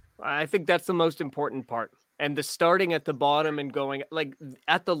 I think that's the most important part. And the starting at the bottom and going like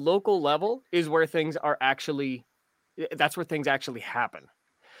at the local level is where things are actually, that's where things actually happen.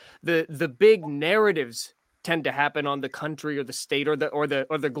 The big narratives tend to happen on the country or the state or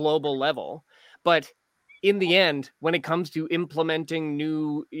the global level. But in the end, when it comes to implementing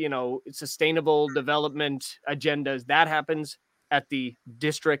new, sustainable development agendas, that happens at the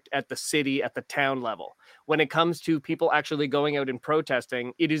district, at the city, at the town level. When it comes to people actually going out and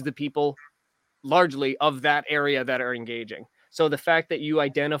protesting, it is the people largely of that area that are engaging. So the fact that you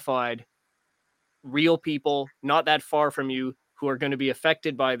identified real people not that far from you who are going to be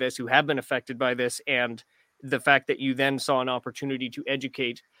affected by this, who have been affected by this, and the fact that you then saw an opportunity to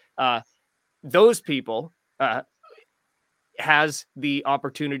educate those people has the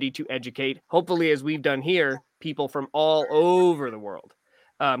opportunity to educate, hopefully, as we've done here, people from all over the world.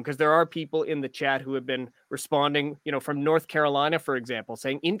 Because there are people in the chat who have been responding, from North Carolina, for example,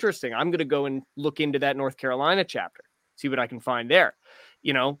 saying, interesting, I'm going to go and look into that North Carolina chapter, see what I can find there.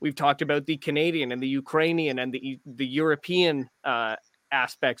 We've talked about the Canadian and the Ukrainian and the European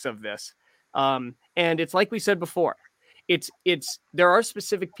aspects of this. And it's like we said before, there are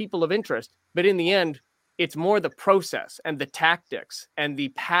specific people of interest, but in the end, it's more the process and the tactics and the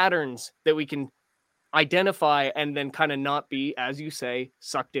patterns that we can identify and then kind of not be, as you say,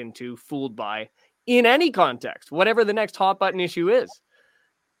 sucked into, fooled by in any context, whatever the next hot button issue is.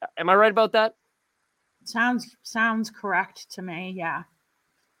 Am I right about that? Sounds correct to me. Yeah.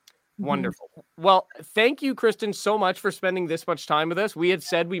 Wonderful. Well, thank you, Kristin, so much for spending this much time with us. We had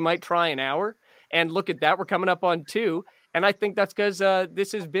said we might try an hour, and look at that. We're coming up on 2. And I think that's because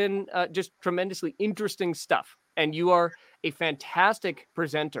this has been just tremendously interesting stuff. And you are a fantastic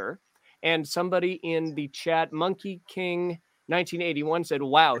presenter. And somebody in the chat, Monkey King 1981, said,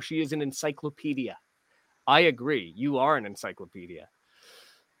 wow, she is an encyclopedia. I agree. You are an encyclopedia.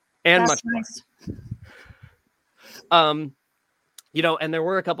 And that's much nice. More. And there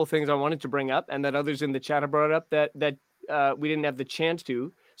were a couple things I wanted to bring up and that others in the chat have brought up that we didn't have the chance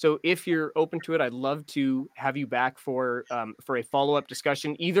to. So if you're open to it, I'd love to have you back for a follow-up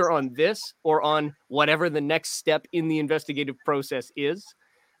discussion, either on this or on whatever the next step in the investigative process is.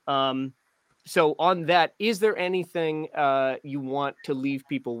 So on that, is there anything you want to leave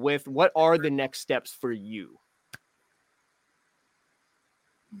people with? What are the next steps for you?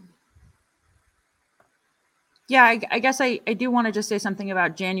 Yeah, I guess I do want to just say something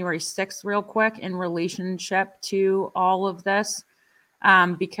about January 6th real quick in relationship to all of this,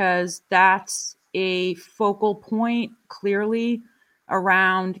 because that's a focal point clearly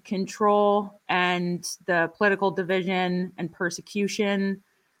around control and the political division and persecution.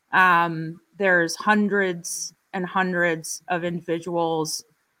 There's hundreds and hundreds of individuals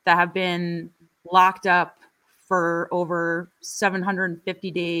that have been locked up for over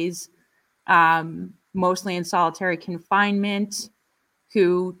 750 days, mostly in solitary confinement,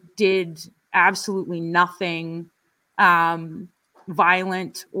 who did absolutely nothing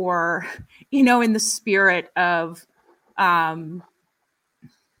violent or, in the spirit of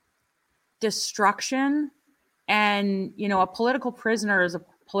destruction. And, a political prisoner is a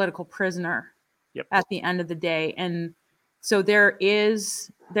political prisoner at the end of the day. And so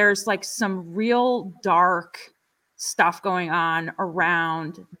there's like some real dark stuff going on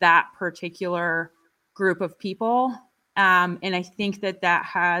around that particular group of people. And I think that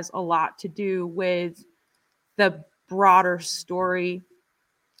has a lot to do with the broader story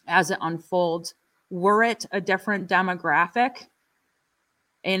as it unfolds. Were it a different demographic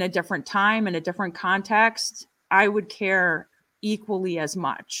in a different time, in a different context, I would care equally as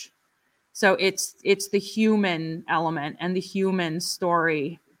much. So it's the human element and the human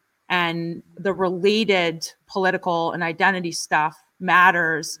story, and the related political and identity stuff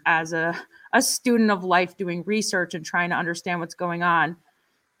matters as a student of life doing research and trying to understand what's going on.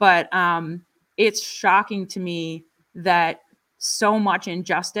 But it's shocking to me that so much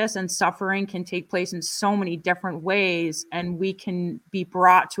injustice and suffering can take place in so many different ways, and we can be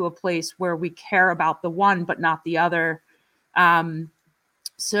brought to a place where we care about the one but not the other.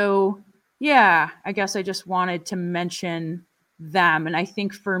 So yeah, I guess I just wanted to mention them. And I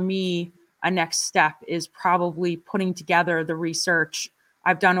think for me, a next step is probably putting together the research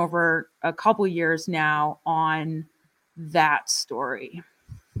I've done over a couple years now on that story.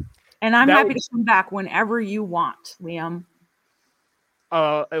 And I'm happy to come back whenever you want, Liam.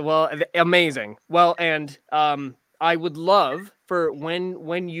 Well, amazing. Well, and I would love for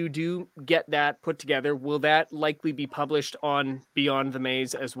when you do get that put together, will that likely be published on Beyond the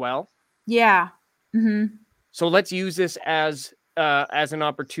Maze as well? Yeah. Mm-hmm. So let's use this as an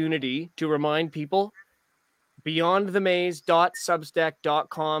opportunity to remind people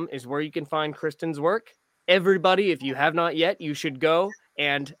beyondthemaze.substack.com is where you can find Kristin's work. Everybody, if you have not yet, you should go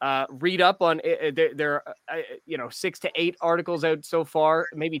and read up on it. There are 6 to 8 articles out so far.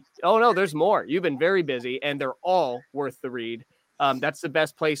 Maybe, oh no, there's more. You've been very busy, and they're all worth the read. That's the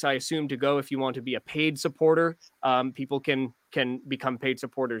best place, I assume, to go if you want to be a paid supporter. People can become paid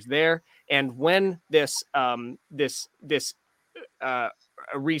supporters there. And when this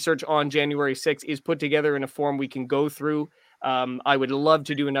research on January 6th is put together in a form we can go through, I would love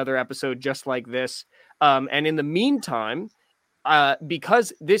to do another episode just like this. And in the meantime,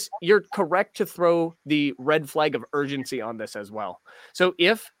 because you're correct to throw the red flag of urgency on this as well. So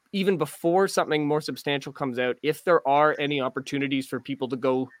if even before something more substantial comes out, if there are any opportunities for people to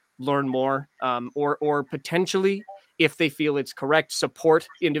go learn more, or potentially, if they feel it's correct, support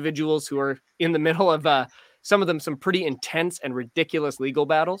individuals who are in the middle of some of them some pretty intense and ridiculous legal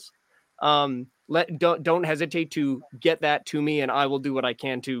battles, don't hesitate to get that to me, and I will do what I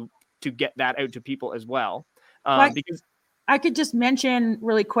can to get that out to people as well. Because I could just mention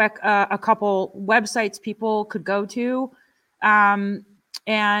really quick a couple websites people could go to.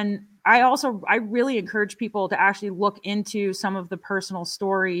 And I really encourage people to actually look into some of the personal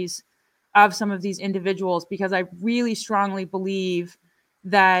stories of some of these individuals, because I really strongly believe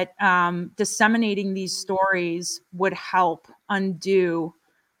that disseminating these stories would help undo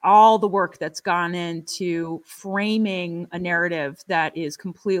all the work that's gone into framing a narrative that is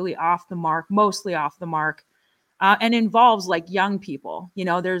completely off the mark, mostly off the mark. And involves like young people.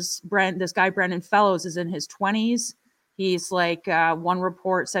 There's this guy, Brendan Fellows, is in his 20s. He's like, one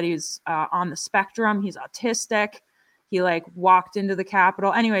report said he's on the spectrum. He's autistic. He like walked into the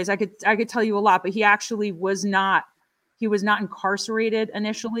Capitol. Anyways, I could tell you a lot, but he actually was not incarcerated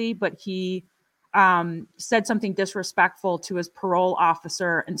initially, but he said something disrespectful to his parole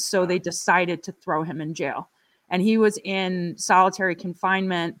officer. And so they decided to throw him in jail. And he was in solitary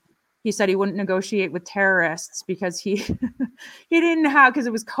confinement. He said he wouldn't negotiate with terrorists because he didn't have, because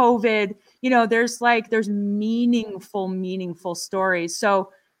it was COVID. There's meaningful stories.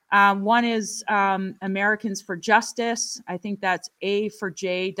 So one is Americans for Justice. I think that's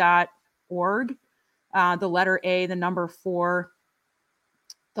a4j.org. The letter A, the number 4,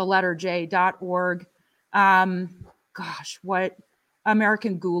 the letter J.org. What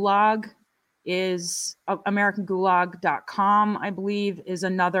American Gulag is, AmericanGulag.com, I believe, is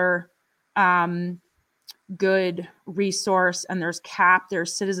another good resource. And there's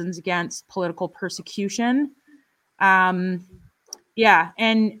there's Citizens Against Political Persecution. And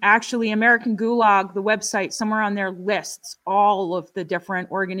actually American Gulag, the website, somewhere on there lists all of the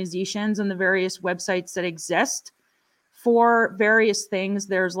different organizations and the various websites that exist for various things.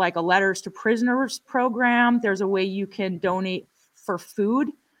 There's like a Letters to Prisoners program. There's a way you can donate for food,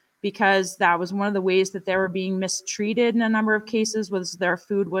 because that was one of the ways that they were being mistreated in a number of cases, was their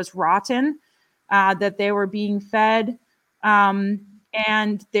food was rotten, that they were being fed.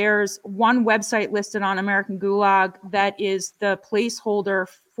 And there's one website listed on American Gulag that is the placeholder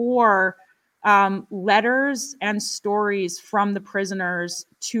for letters and stories from the prisoners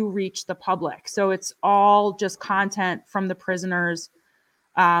to reach the public. So it's all just content from the prisoners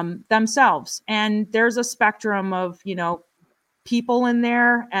themselves. And there's a spectrum of, people in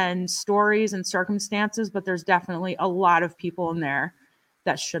there and stories and circumstances, but there's definitely a lot of people in there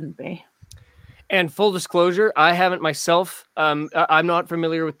that shouldn't be. And full disclosure, I haven't myself. I'm not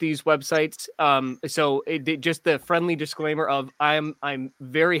familiar with these websites. So just the friendly disclaimer of I'm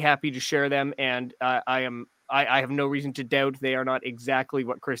very happy to share them, and I have no reason to doubt they are not exactly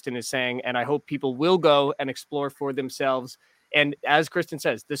what Kristin is saying. And I hope people will go and explore for themselves. And as Kristin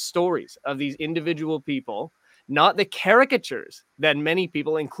says, the stories of these individual people, not the caricatures that many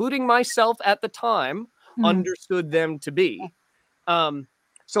people, including myself at the time, understood them to be.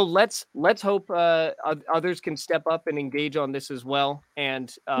 So let's hope others can step up and engage on this as well.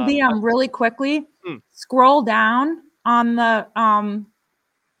 And Liam, really quickly, scroll down on the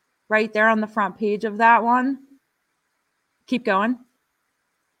right there on the front page of that one. Keep going.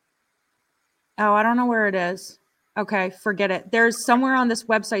 Oh, I don't know where it is. Okay, forget it. There's somewhere on this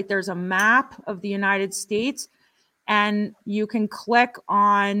website, there's a map of the United States, and you can click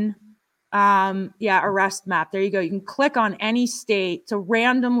on arrest map. There you go. You can click on any state, to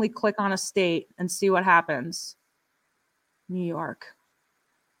randomly click on a state and see what happens. New York.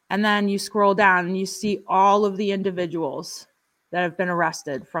 And then you scroll down and you see all of the individuals that have been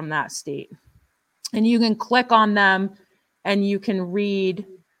arrested from that state. And you can click on them and you can read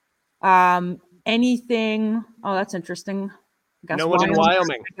anything. Oh, that's interesting. No one in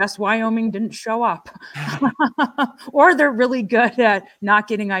Wyoming. I guess Wyoming didn't show up. Or they're really good at not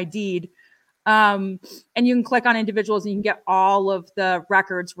getting ID'd. And you can click on individuals and you can get all of the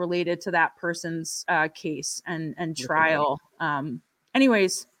records related to that person's case and trial.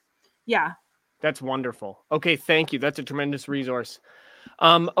 Anyways, yeah. That's wonderful. Okay, thank you. That's a tremendous resource.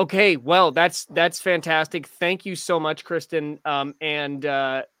 Okay, well, that's fantastic. Thank you so much, Kristin.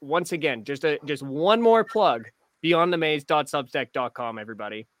 And once again, just one more plug, beyondthemaze.substack.com,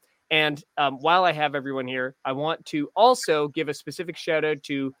 everybody. And while I have everyone here, I want to also give a specific shout out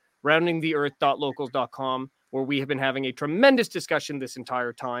to roundingtheearth.locals.com, where we have been having a tremendous discussion this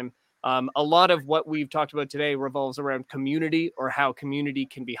entire time. A lot of what we've talked about today revolves around community, or how community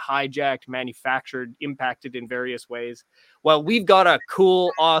can be hijacked, manufactured, impacted in various ways. Well, we've got a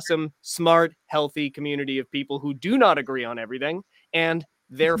cool, awesome, smart, healthy community of people who do not agree on everything, and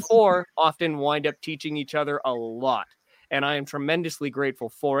therefore often wind up teaching each other a lot. And I am tremendously grateful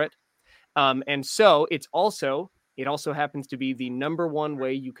for it. And so it also happens to be the number one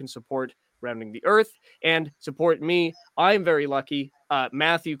way you can support Rounding the Earth and support me. I'm very lucky.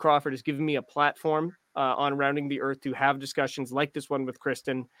 Matthew Crawford has given me a platform on Rounding the Earth to have discussions like this one with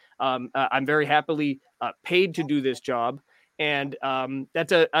Kristin. I'm very happily paid to do this job. And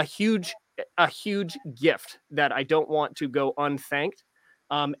that's a huge gift that I don't want to go unthanked.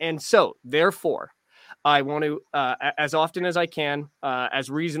 And so therefore, I want to, as often as I can, as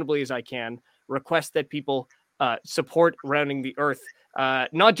reasonably as I can, request that people support Rounding the Earth,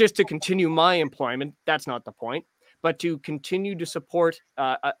 not just to continue my employment. That's not the point, but to continue to support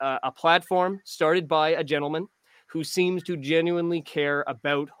a platform started by a gentleman who seems to genuinely care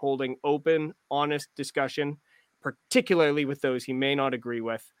about holding open, honest discussion, particularly with those he may not agree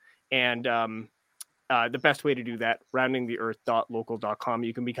with. And the best way to do that, roundingtheearth.local.com.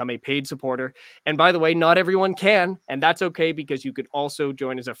 You can become a paid supporter. And by the way, not everyone can, and that's okay, because you could also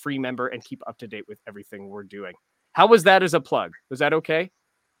join as a free member and keep up to date with everything we're doing. How was that as a plug? Was that okay?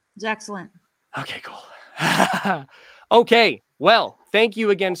 It's excellent. Okay, cool. Okay, well, thank you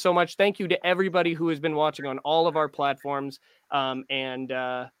again so much. Thank you to everybody who has been watching on all of our platforms.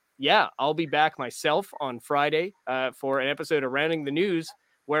 Yeah, I'll be back myself on Friday for an episode of Rounding the News,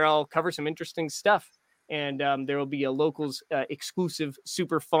 where I'll cover some interesting stuff. And there will be a locals exclusive,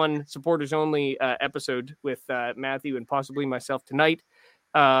 super fun, supporters only episode with Matthew and possibly myself tonight.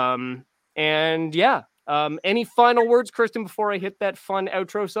 And yeah, any final words, Kristin, before I hit that fun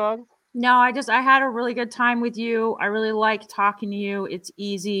outro song? No, I had a really good time with you. I really like talking to you. It's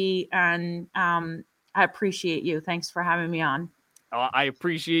easy, and I appreciate you. Thanks for having me on. I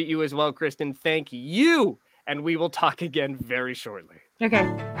appreciate you as well, Kristin. Thank you. And we will talk again very shortly.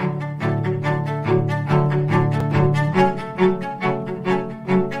 Okay.